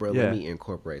Gemini, bro. Let me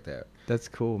incorporate that. That's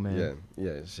cool, man.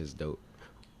 Yeah, it's just dope.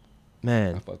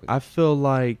 Man, I feel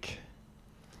like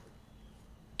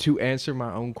to answer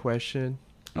my own question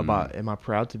about am I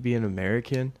proud to be an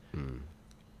American,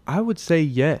 I would say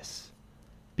yes,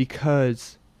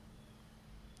 because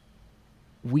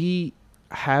we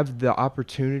have the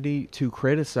opportunity to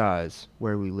criticize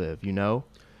where we live,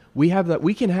 we have that.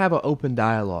 We can have an open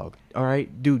dialogue. All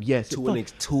right, dude. Yes, to an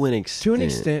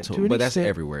extent. But that's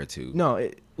everywhere too. No,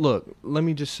 look. Let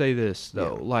me just say this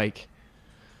though. Yeah. Like,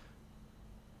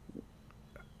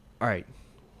 all right,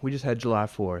 we just had July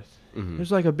 4th.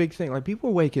 There's like a big thing. Like, people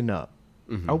are waking up.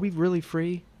 Are we really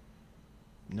free?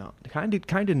 No, kind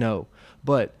of no.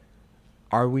 But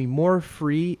are we more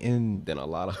free in Than a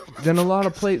lot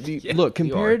of places? Yeah, Look, we are.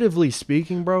 comparatively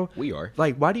speaking, bro, We are.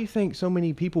 like, why do you think so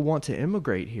many people want to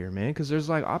immigrate here, man? Because there's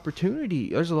like opportunity.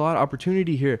 There's a lot of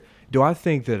opportunity here. Do I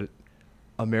think that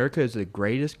America is the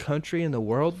greatest country in the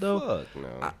world, though? Fuck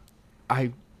no.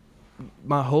 I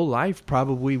my whole life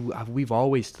probably we've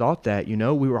always thought that, you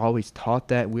know, we were always taught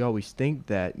that, we always think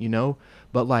that, you know,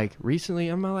 but like recently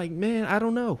I'm like, man, I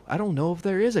don't know if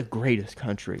there is a greatest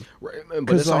country. Right, man,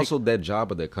 but 'Cause, it's like, also that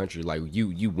job of the country. Like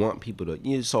you want people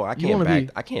to. So I You can't wanna be-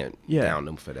 I can't Yeah. down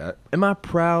them for that. Am I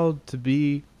proud to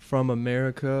be from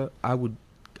America? I would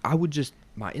just,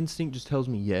 my instinct just tells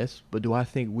me yes, but do I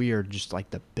think we are just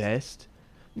like the best?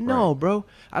 No, Right. bro.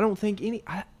 I don't think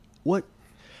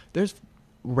there's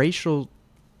racial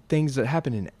things that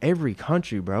happen in every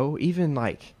country, bro. Even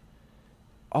like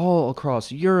all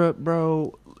across Europe,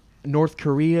 bro. North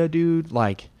Korea, dude.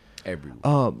 Like, Everywhere.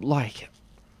 like,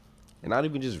 And not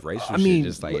even just racial I mean,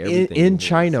 shit, just like everything. in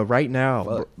China right now,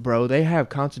 Fuck. bro, they have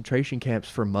concentration camps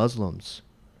for Muslims.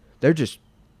 They're just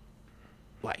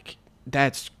like,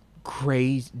 that's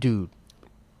crazy, dude.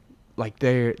 Like,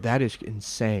 that is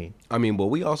insane. I mean, but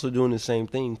we also doing the same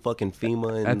thing, fucking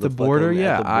FEMA and At the border, fucking,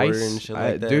 yeah, at the border ICE, and shit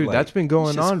like that. dude, Like, that's been going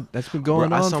it's just- on. That's been going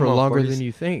Bro, I on saw for my longer first- than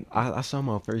you think. I saw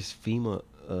my first FEMA.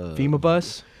 FEMA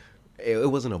bus. It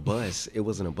wasn't a bus. It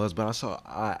wasn't a bus, but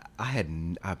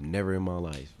I've never in my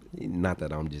life. Not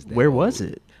that I'm just. That Where old. was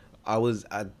it?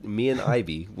 Me and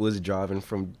Ivy was driving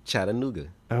from Chattanooga,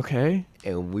 Okay.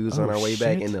 and we was Oh, on our way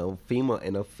back shit. in a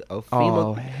FEMA. Oh,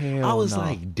 FEMA. hell I was no.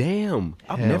 like, damn,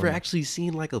 I've Hell never no. actually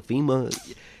seen like a FEMA.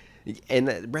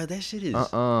 And bro, that shit is.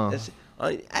 that's-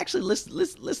 actually,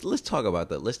 let's talk about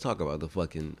that. Let's talk about the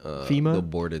fucking FEMA? the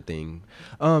border thing.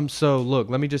 So look,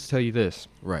 let me just tell you this,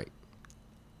 Right.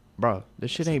 bro.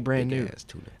 This shit ain't brand new. Big-ass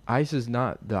tuna. ICE is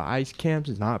not, the ICE camps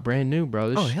is not brand new, bro.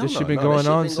 This, Oh, hell this no. shit been No, that going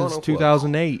shit on been going since on for a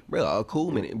 2008. Bro, a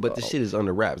cool minute, but the shit is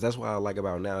under wraps. That's what I like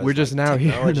about now. We're It's just like now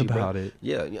hearing technology, bro. about it.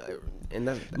 Yeah, and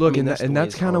that's Look, I mean, and the way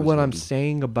that's it's kind of always what gonna I'm be.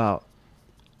 saying about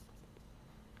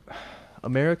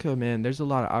America, man. There's a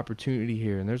lot of opportunity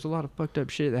here, and there's a lot of fucked up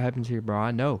shit that happens here, bro.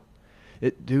 I know.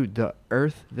 Dude, the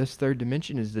Earth, this third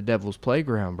dimension, is the devil's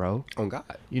playground, bro. On God.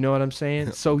 You know what I'm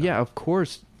saying? So yeah, of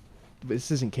course,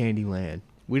 this isn't Candyland.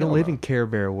 We don't Hell live no. in Care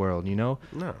Bear world, you know.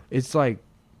 No. It's like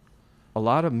a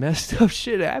lot of messed up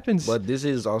shit happens. But this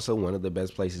is also one of the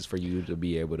best places for you to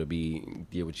be able to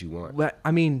get what you want. But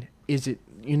I mean, is it,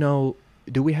 you know?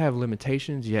 Do we have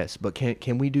limitations? Yes, but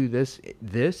can we do this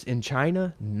in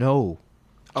China? No.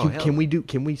 Oh, Can, hell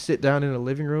can no. we sit down in a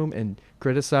living room and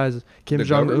criticize Kim The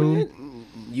Jong Un? government,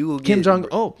 you will Kim get, Jong.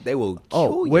 Oh, they will. oh,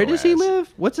 kill where your does he ass.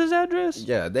 live? What's his address?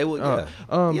 Yeah, they will.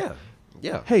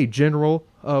 Yeah. Hey, General.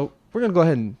 We're gonna go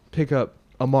ahead and pick up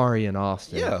Amari in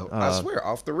Austin. Yeah, I swear,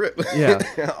 off the rip. Yeah,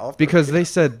 Off the because rip.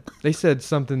 they said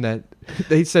something that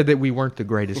they said that we weren't the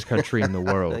greatest country in the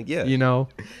world. Yeah. You know,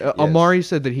 Yes. Amari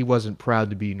said that he wasn't proud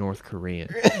to be North Korean.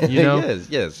 You know,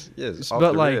 yes. Off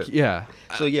but the like, rip. yeah.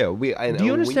 So yeah, Do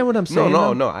you understand what I'm saying, No,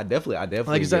 though? no. I definitely. Like,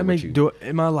 does that get make what you.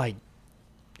 am I like,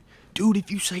 dude? If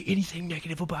you say anything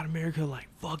negative about America, like,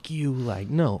 fuck you. Like,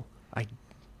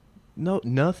 no,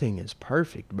 nothing is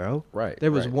perfect, bro. Right,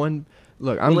 There was right. one.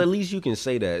 Look, I'm. Well, at least you can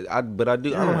say that. I don't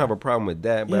Yeah. have a problem with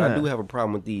that. But I Yeah. do have a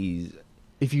problem with these.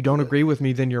 If you don't agree with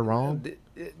me, then you're wrong.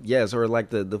 Yes, or like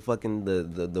the fucking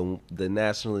the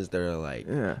nationalists that are like,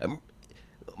 Yeah.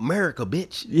 America,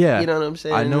 bitch. Yeah. You know what I'm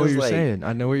saying? I know what It's you're like, saying.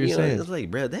 I know what you're you know, saying. It's like,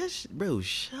 bro, bro,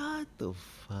 shut the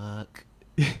fuck.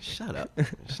 Shut up,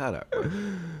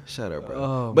 bro.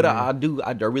 Oh, but man.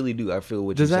 I really do. I feel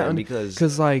what Does you're that saying because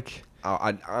because like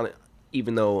I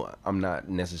even though I'm not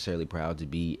necessarily proud to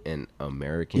be an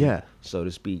American, Yeah. so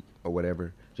to speak, or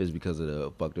whatever, just because of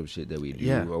the fucked up shit that we do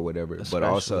Yeah. or whatever. But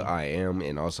also Especially. I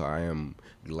am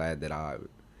glad that I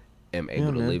am yeah,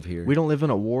 able to man, live here. we don't live in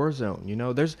a war zone. You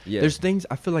know, there's things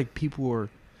I feel like people are.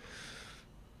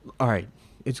 All right,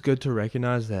 it's good to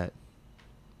recognize that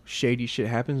shady shit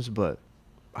happens, but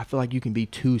I feel like you can be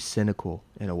too cynical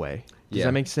in a way. Does Yeah.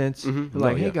 that make sense? Mhm.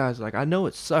 Like, No, hey yeah. guys, like I know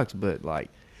it sucks, but like,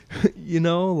 you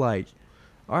know, like,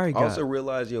 all right, I guys, also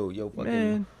realize yo fucking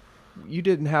man, you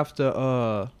didn't have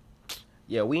to.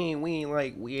 yeah, we ain't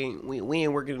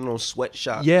working in no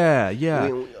sweatshop. Yeah, We yeah,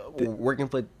 ain't working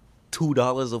for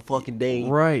 $2 a fucking day,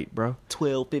 right, bro.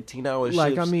 12, 15-hour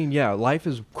Like, shifts. I mean, yeah, life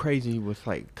is crazy with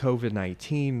like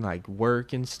COVID-19, like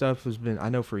work and stuff has been. I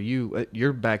know for you,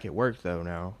 you're back at work though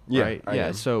now, Yeah, right? I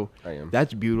am. So I am.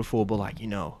 that's beautiful, but like, you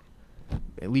know,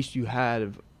 at least you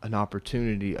had an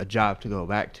opportunity, a job to go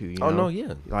back to. You know? Oh, no,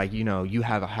 yeah. Like, you know, you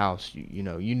have a house. You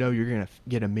know you're gonna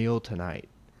get a meal tonight.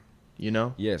 You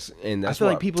know. Yes, and that's I feel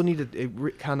why like people need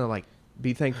to kind of like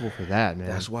be thankful for that, man.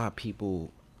 That's why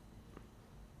people.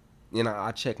 You know,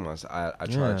 I check myself. I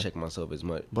try to check myself as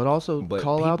much, but also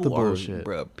call out the bullshit,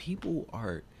 bro. People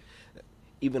are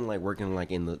even like working like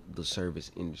in the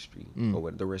service industry or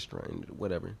what, the restaurant,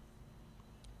 whatever.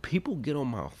 People get on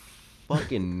my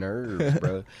fucking nerves,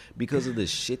 bro, because of the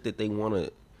shit that they want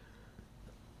to.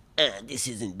 This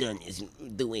isn't done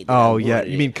the way that I yeah,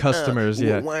 wanted you mean it. customers,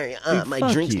 yeah. Why, Dude, my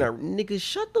fuck drink's you. not... Nigga,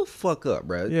 shut the fuck up,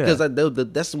 bro. Yeah.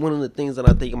 Because that's one of the things that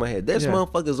I think in my head. There's Yeah.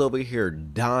 motherfuckers over here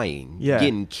dying, Yeah.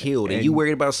 getting killed, and you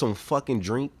worried about some fucking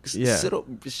drinks? Yeah. Sit up,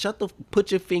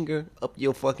 put your finger up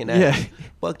your fucking ass. Yeah.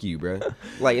 Fuck you, bro.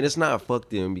 Like, and it's not fuck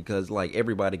them because, like,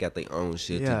 everybody got their own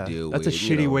shit to deal with. That's a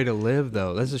shitty way to live,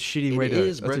 though. That's a shitty way to...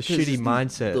 That's a shitty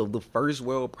mindset. The first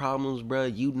world problems, bro.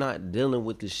 You not dealing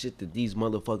with the shit that these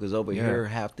motherfuckers over here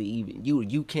have to even...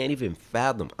 You can't even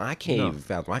fathom. I can't even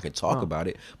fathom. I can talk about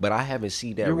it, but I haven't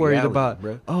seen that. You're worried reality, about,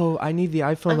 bro. Oh, I need the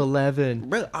iPhone 11.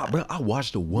 Bro, I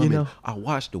watched a woman. You know? I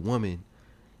watched a woman,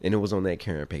 and it was on that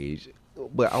Karen page.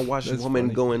 But I watched a woman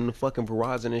go in the fucking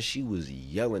Verizon, and she was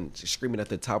yelling, screaming at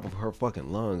the top of her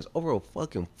fucking lungs over a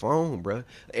fucking phone, bro.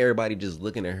 Everybody just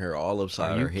looking at her all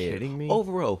upside her head. Are you kidding me?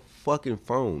 Over a fucking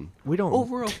phone. We don't...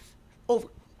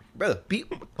 Bro,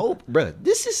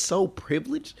 this is so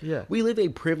privileged. Yeah. We live a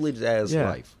privileged ass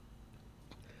life.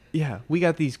 Yeah, we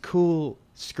got these cool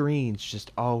screens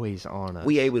just always on us.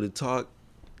 We able to talk.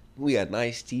 We got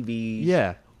nice TVs.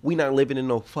 Yeah. We not living in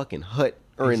no fucking hut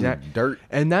or in the dirt.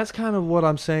 And that's kind of what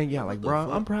I'm saying. Yeah, like, bro,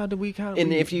 fuck? I'm proud that we kind of...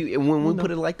 And if you, when we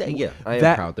put it like that, yeah, I am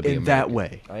that, proud to be in American. that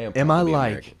way. I am. Am proud I to be like...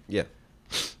 American. Yeah.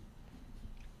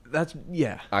 That's...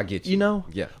 Yeah. I get you. You know?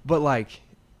 Yeah. But, like...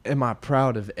 Am I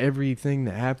proud of everything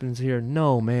that happens here?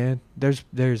 No, man.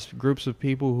 There's groups of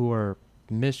people who are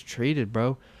mistreated,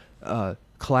 bro.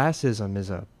 Classism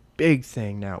is a big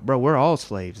thing now, bro. We're all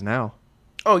slaves now.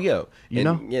 Oh yeah, you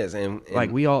know. Yes, and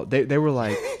like we all they were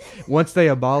like, once they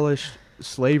abolished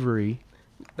slavery,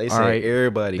 they said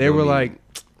everybody. They were like,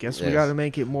 guess we got to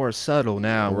make it more subtle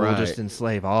now. We'll just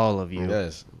enslave all of you.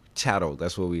 Yes. Chattel,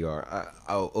 that's what we are.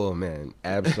 Oh man,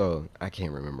 Absol. I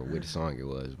can't remember which song it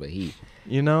was, but he,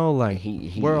 you know, like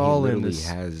we're all in this.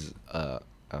 Has I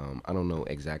don't know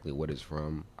exactly what it's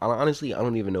from. Honestly, I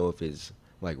don't even know if it's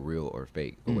like real or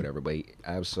fake or whatever. But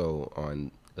Absol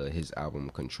on his album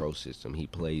Control System, he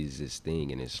plays this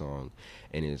thing in his song,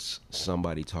 and it's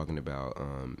somebody talking about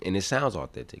and it sounds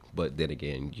authentic, but then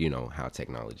again, you know how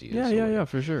technology is. Yeah,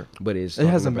 for sure. But it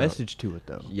has a message to it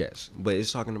though. Yes, but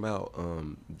it's talking about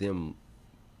them.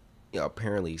 You know,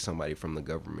 apparently somebody from the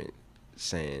government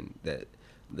saying that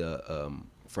the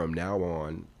from now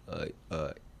on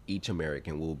each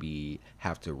American will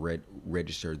have to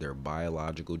register their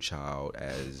biological child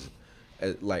as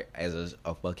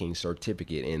a fucking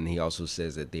certificate, and he also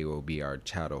says that they will be our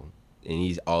chattel, and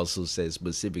he also says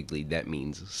specifically that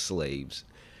means slaves.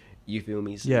 You feel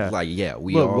me? Yeah. Like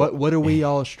we Look, all. What are we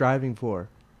all striving for?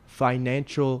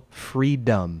 Financial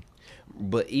freedom.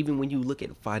 But even when you look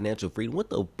at financial freedom, what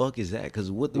the fuck is that? Because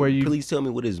please tell me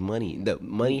what is money? The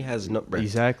money has no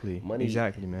exactly. Money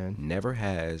exactly, man. Never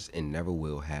has and never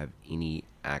will have any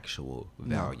actual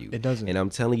value. No, it doesn't. And I'm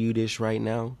telling you this right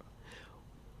now.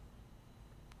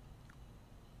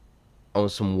 On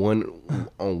some one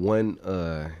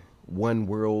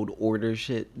world order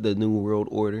shit, the new world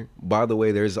order. By the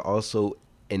way, there's also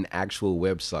an actual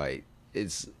website.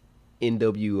 It's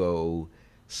NWO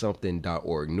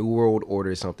something.org, New World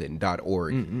Order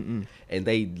something.org, and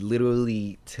they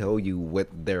literally tell you what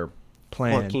they're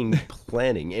fucking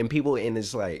planning. And people, and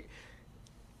it's like,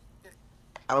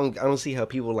 I don't see how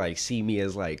people like see me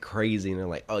as like crazy and they're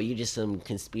like, oh, you're just some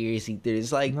conspiracy theory.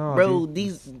 It's like, no, bro,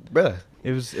 dude.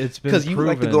 It's been because you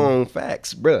like to go on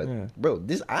facts, bro. Yeah. Bro,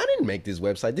 I didn't make this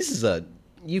website. This is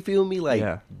you feel me?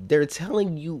 Like they're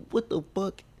telling you what the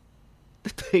fuck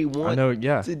that they want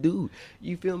to do.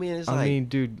 You feel me? And it's I mean,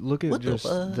 dude, look at just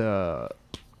the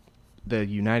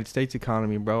United States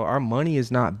economy, bro. Our money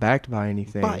is not backed by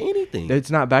anything. It's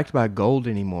not backed by gold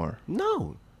anymore.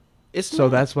 No. So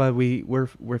that's why we're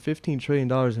 $15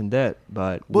 trillion in debt,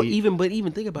 but even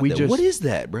think about that. What is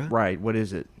that, bro? Right, what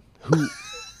is it? Who?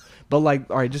 But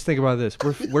like, all right, just think about this.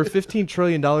 We're $15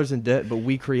 trillion in debt, but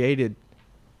we created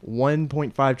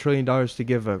 $1.5 trillion to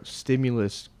give a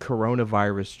stimulus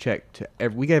coronavirus check to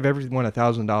we gave everyone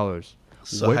 $1,000.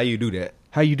 So how you do that?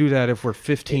 How you do that if we're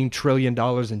 $15 trillion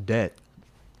in debt?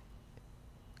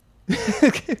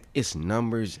 It's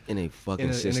numbers in a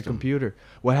fucking system. In a computer.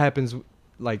 What happens?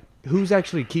 Like, who's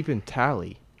actually keeping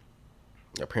tally?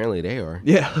 Apparently they are.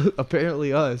 Yeah,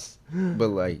 apparently us. But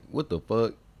like, what the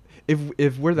fuck?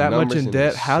 If we're that much in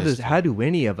debt, how do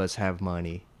any of us have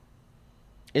money?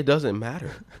 It doesn't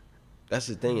matter. That's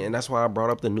the thing, and that's why I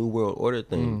brought up the New World Order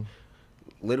thing.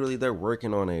 Literally, they're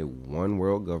working on a one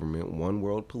world government, one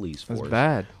world police force. That's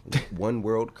bad. One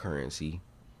world currency.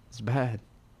 It's bad.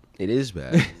 It is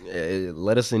bad.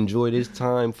 Let us enjoy this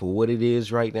time for what it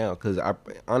is right now. Because I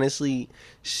honestly,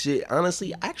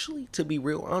 actually, to be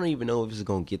real, I don't even know if it's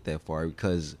going to get that far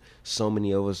because so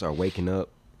many of us are waking up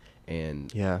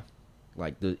and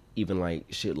like even like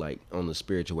shit like on the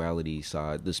spirituality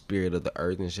side, the spirit of the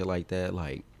earth and shit like that.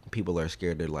 Like people are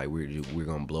scared that like we're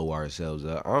going to blow ourselves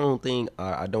up. I don't think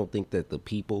that the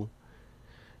people,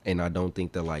 and I don't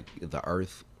think that like the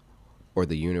earth or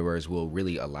the universe will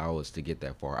really allow us to get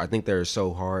that far. I think they're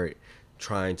so hard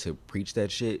trying to preach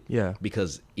that shit. Yeah.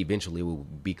 Because eventually it will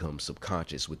become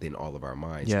subconscious within all of our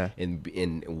minds. Yeah.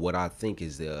 And what I think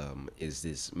is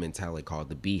this mentality called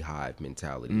the beehive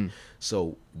mentality.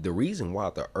 So the reason why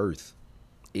the earth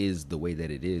is the way that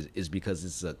it is because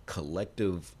it's a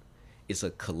collective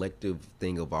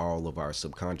thing of all of our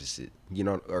subconscious, you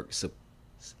know, or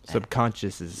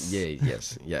subconsciouses. Yeah,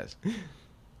 yes.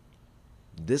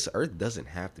 This earth doesn't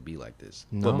have to be like this.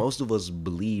 No. But most of us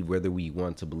believe, whether we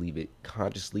want to believe it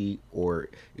consciously or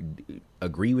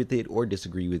agree with it or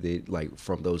disagree with it, like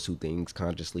from those two things,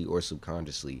 consciously or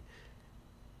subconsciously,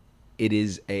 it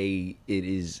is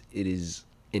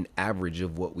an average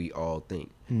of what we all think.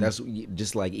 That's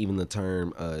just like even the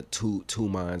term two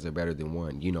minds are better than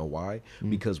one. You know why?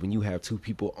 Because when you have two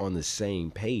people on the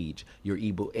same page, you're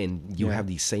able and you have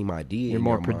the same idea. You're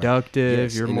more productive.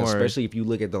 Yes, you're and more, especially if you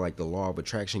look at the law of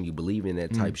attraction, you believe in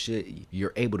that type shit.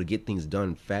 You're able to get things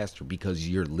done faster because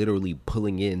you're literally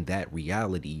pulling in that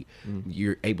reality.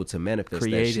 You're able to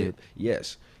manifest that shit.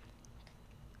 Yes.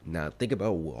 Now think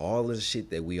about all of the shit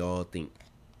that we all think.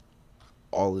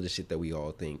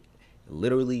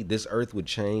 Literally, this earth would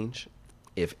change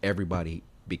if everybody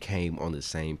became on the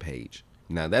same page.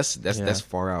 Now that's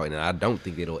far out, and I don't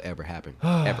think it'll ever happen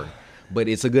ever. But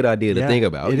it's a good idea to think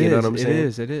about. You know what I'm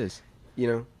saying? It is. You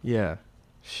know? Yeah.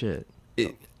 Shit.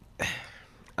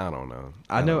 I don't know.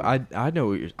 I know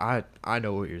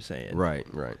what you're saying. Right.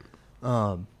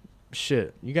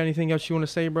 Shit. You got anything else you want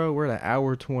to say, bro? We're at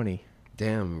 1:20.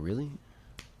 Damn, really?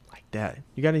 That.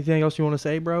 You got anything else you want to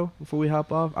say, bro, before we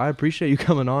hop off? I appreciate you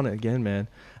coming on again, man.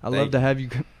 I'd love to have you,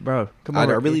 bro. Come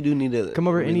over. I really do need to come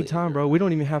over anytime, bro. We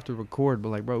don't even have to record, but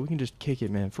like, bro, we can just kick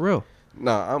it, man, for real.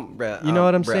 No, you know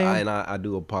what I'm saying? And I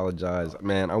do apologize,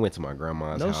 man. I went to my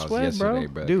grandma's house yesterday,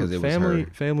 bro. Dude, it was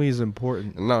family is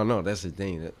important. No, that's the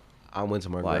thing. I went to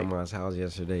my grandma's house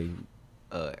yesterday.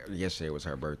 Yesterday was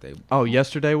her birthday. Oh,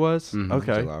 yesterday was?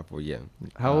 Okay. July 4th, yeah.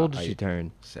 How old did she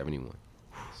turn? 71.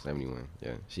 71,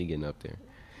 yeah. She getting up there.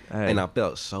 Hey. And I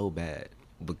felt so bad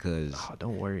because... Oh,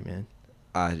 don't worry, man.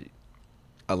 A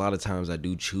lot of times I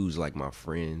do choose, like, my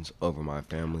friends over my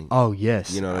family. Oh,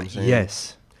 yes. You know what I'm saying?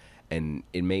 Yes. And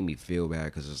it made me feel bad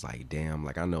because it's like, damn,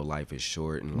 like, I know life is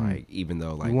short. And, like, even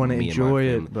though, like, you want to enjoy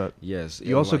it, but yes,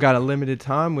 you also got a limited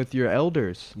time with your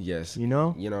elders. Yes. You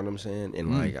know? You know what I'm saying?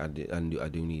 And, like, I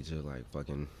do need to, like,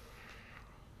 fucking...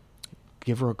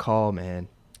 Give her a call, man.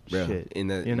 Yeah, shit. And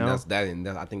that, you and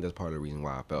know, I think that's part of the reason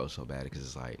why I felt so bad, because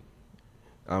it's like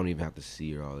I don't even have to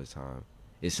see her all the time.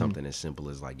 It's something as simple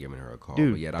as like giving her a call.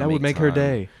 Dude, but yet that would make her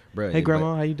day. Bruh, hey,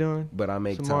 grandma, how you doing? But I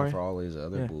make Amari? time for all this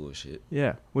other bullshit.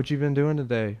 Yeah, what you been doing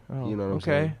today? Oh, you know what I'm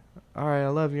saying? All right, I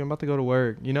love you. I'm about to go to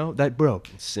work. You know that, bro.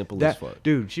 It's simple as fuck,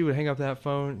 dude. She would hang up that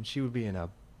phone and she would be in a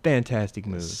fantastic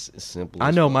mood. It's simple.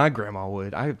 I know my grandma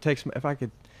would. I text if I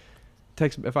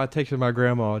texted my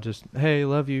grandma, just hey,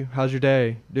 love you. How's your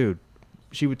day, dude?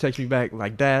 She would text me back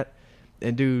like that,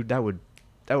 and dude, that would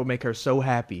make her so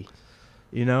happy.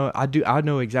 You know, I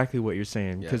know exactly what you're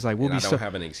saying, because like I don't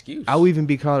have an excuse. I'll even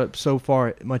be caught up so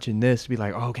far much in this to be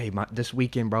like, oh, okay, this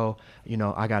weekend, bro, you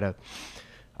know,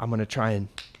 I'm gonna try and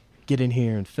get in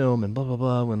here and film and blah blah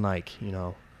blah. When like, you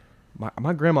know,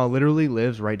 my grandma literally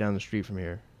lives right down the street from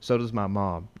here. So does my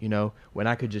mom. You know, when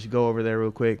I could just go over there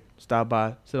real quick, stop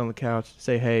by, sit on the couch,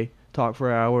 say hey, talk for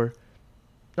an hour.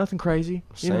 Nothing crazy.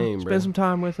 Same, spend bro. some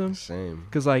time with them. Same.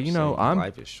 Because like, you know,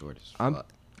 life is short as fuck.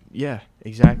 Yeah,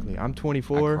 exactly. I'm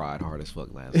 24. I cried hard as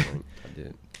fuck last night. I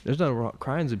did. There's nothing wrong.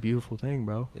 Crying's a beautiful thing,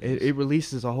 bro. It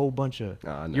releases a whole bunch of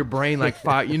your brain, like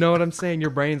you know what I'm saying? Your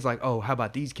brain's like, oh, how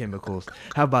about these chemicals?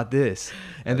 How about this?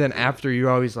 And then after, you're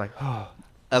always like, oh.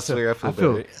 I swear,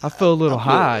 I feel a little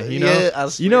high. You know. Yeah, I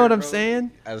swear, you know what I'm bro.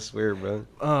 saying? I swear, bro.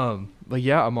 But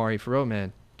yeah, Amari, for real,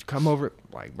 man. Come over,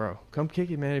 like, bro. Come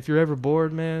kick it, man. If you're ever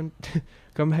bored, man,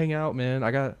 come hang out, man.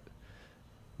 I got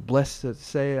blessed to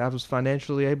say I was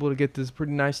financially able to get this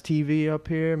pretty nice TV up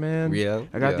here, man. Yeah.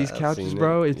 I got these couches,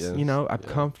 bro. It's you know, I'm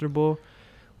comfortable.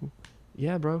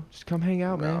 Yeah, bro. Just come hang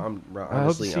out, man. Bro, I hope to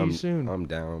honestly, see you soon. I'm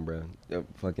down, bro.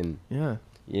 Fucking Yeah.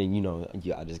 yeah, you know,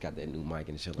 yeah, I just got that new mic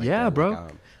and shit like Yeah, that. bro.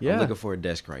 Like, I'm looking for a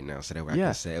desk right now so that way I Yeah,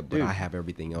 can set, but dude. I have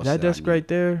everything else. That I desk need. right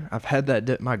there, I've had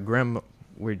that. My grandma,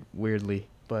 weirdly,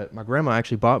 but my grandma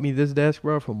actually bought me this desk,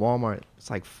 bro, from Walmart. It's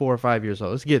like 4 or 5 years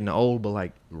old. It's getting old, but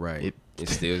like, Right.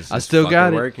 It's still. I still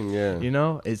got it. Working. Yeah. you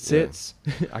know, it sits.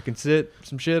 I can sit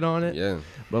some shit on it. Yeah.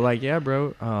 But like, yeah,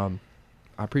 bro.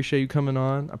 I appreciate you coming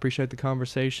on. I appreciate the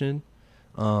conversation.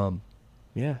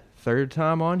 Yeah, third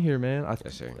time on here, man.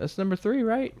 Yes, sir. That's number 3,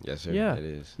 right? Yes, sir. Yeah. It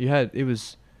is. It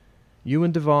was you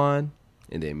and Devon,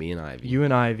 And then me and Ivy. you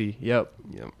and Ivy. Yep.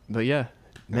 Yep. But yeah,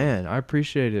 man, I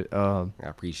appreciate it. I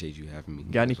appreciate you having me.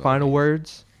 Got any as final always.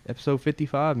 words? Episode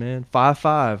 55, man.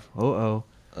 5-5. Uh-oh.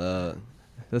 Uh,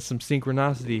 That's some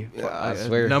synchronicity. I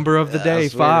swear. Number of the day, I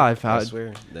swear. 5. I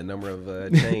swear. The number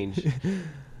of change.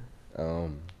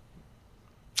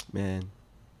 Man.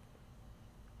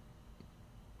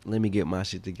 Let me get my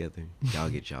shit together. Y'all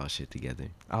get y'all shit together.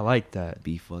 I like that.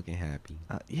 Be fucking happy.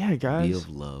 Yeah, guys. Be of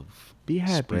love. Be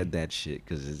happy. Spread that shit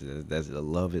because that's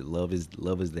love. Love is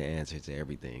the answer to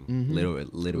everything. Mhm.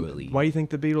 Literally. Why do you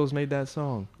think the Beatles made that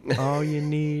song? All you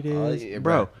need is... Yeah,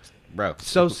 bro, bro.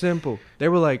 so simple. They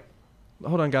were like,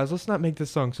 hold on, guys. Let's not make this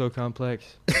song so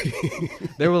complex.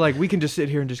 They were like, we can just sit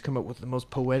here and just come up with the most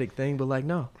poetic thing. But like,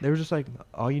 no. They were just like,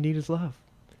 all you need is love.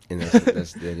 And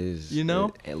that is, You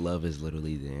know? and love is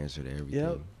literally the answer to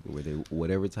everything. Yep.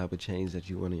 Whatever type of change that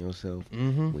you want in yourself,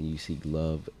 Mm-hmm. when you seek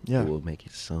love, Yeah. it will make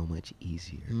it so much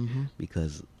easier Mm-hmm.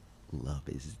 because love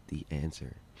is the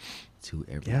answer to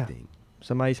everything.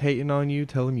 Somebody's hating on you,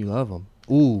 tell them you love them.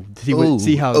 Ooh, Ooh,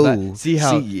 see how ooh,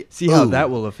 how ooh. that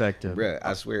will affect them. Bruh,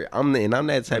 I swear, I'm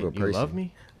that type of person. You love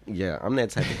me? Yeah, I'm that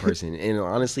type of person. And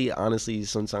honestly,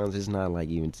 sometimes it's not like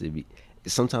even to be.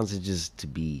 Sometimes it's just to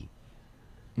be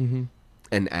Mm-hmm.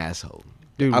 an asshole.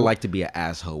 Dude, I like to be an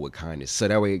asshole with kindness, so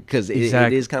that way, because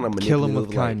Exactly. it is kind of Kill 'em manipulative, with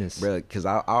like, kindness. bro. Because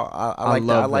I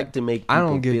love like that. to make I people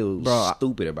don't get- feel bro,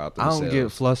 stupid about I themselves. don't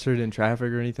get flustered in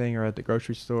traffic or anything or at the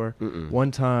grocery store. Mm-mm. One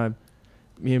time,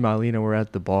 me and Mylena were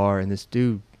at the bar, and this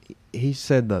dude, he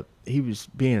said that he was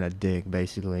being a dick,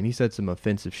 basically, and he said some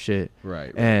offensive shit.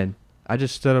 Right. And I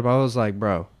just stood up. I was like,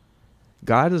 bro,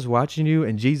 God is watching you,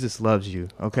 and Jesus loves you,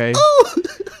 okay?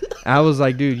 I was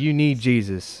like, dude, you need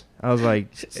Jesus. I was like,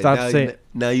 stop now, saying...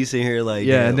 Now you sit here like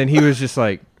Yeah, and then he was just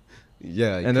like...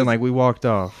 yeah, And then, like, we walked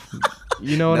off.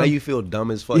 You know what now I'm... you feel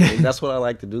dumb as fuck. Yeah. And that's what I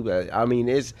like to do. But I mean,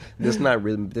 that's not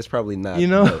really. That's probably not. You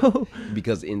know? but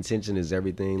because intention is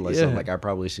everything. Like, so, Yeah. like I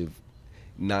probably should.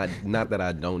 Not that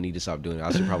I don't need to stop doing it.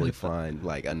 I should probably find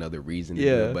like another reason to do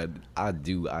Yeah. it. But I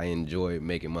do. I enjoy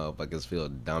making motherfuckers feel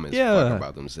dumb as Yeah. fuck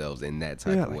about themselves in that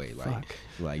type Yeah, of like, way. fuck.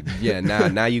 Like yeah.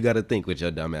 Now you got to think with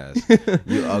your dumb ass.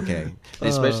 You okay?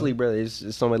 Especially, bro.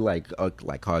 It's somebody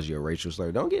like calls you a racial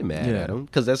slur. Don't get mad Yeah. at them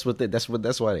because that's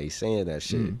why they saying that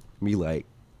shit. Mm. Be like.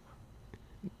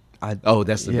 I, Oh,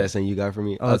 that's the Yeah. best thing you got for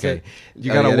me. Oh, Okay,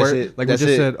 You got a that's word... it. Like That's we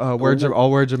just it. said, all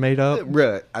words are made up.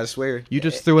 Bruh, I swear. You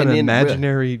just threw an And then, bruh,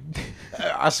 imaginary...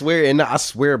 I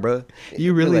swear, bro.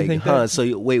 You really like, think huh? that?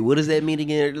 So wait, what does that mean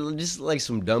again? Just like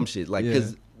some dumb shit, like Yeah.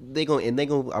 because they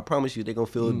gonna. I promise you, they gonna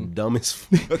feel dumb as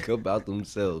fuck about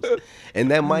themselves,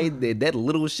 and that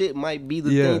little shit might be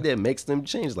the Yeah. thing that makes them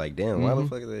change. Like, damn, why the Mhm.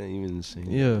 fuck are they even saying?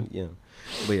 Yeah. yeah.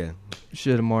 But yeah,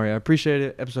 Shit, Amari. I appreciate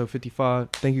it. Episode 55.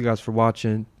 Thank you guys for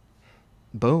watching.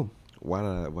 Boom. why did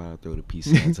I throw the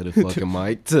piece out to the fucking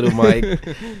mic? To the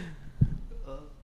mic.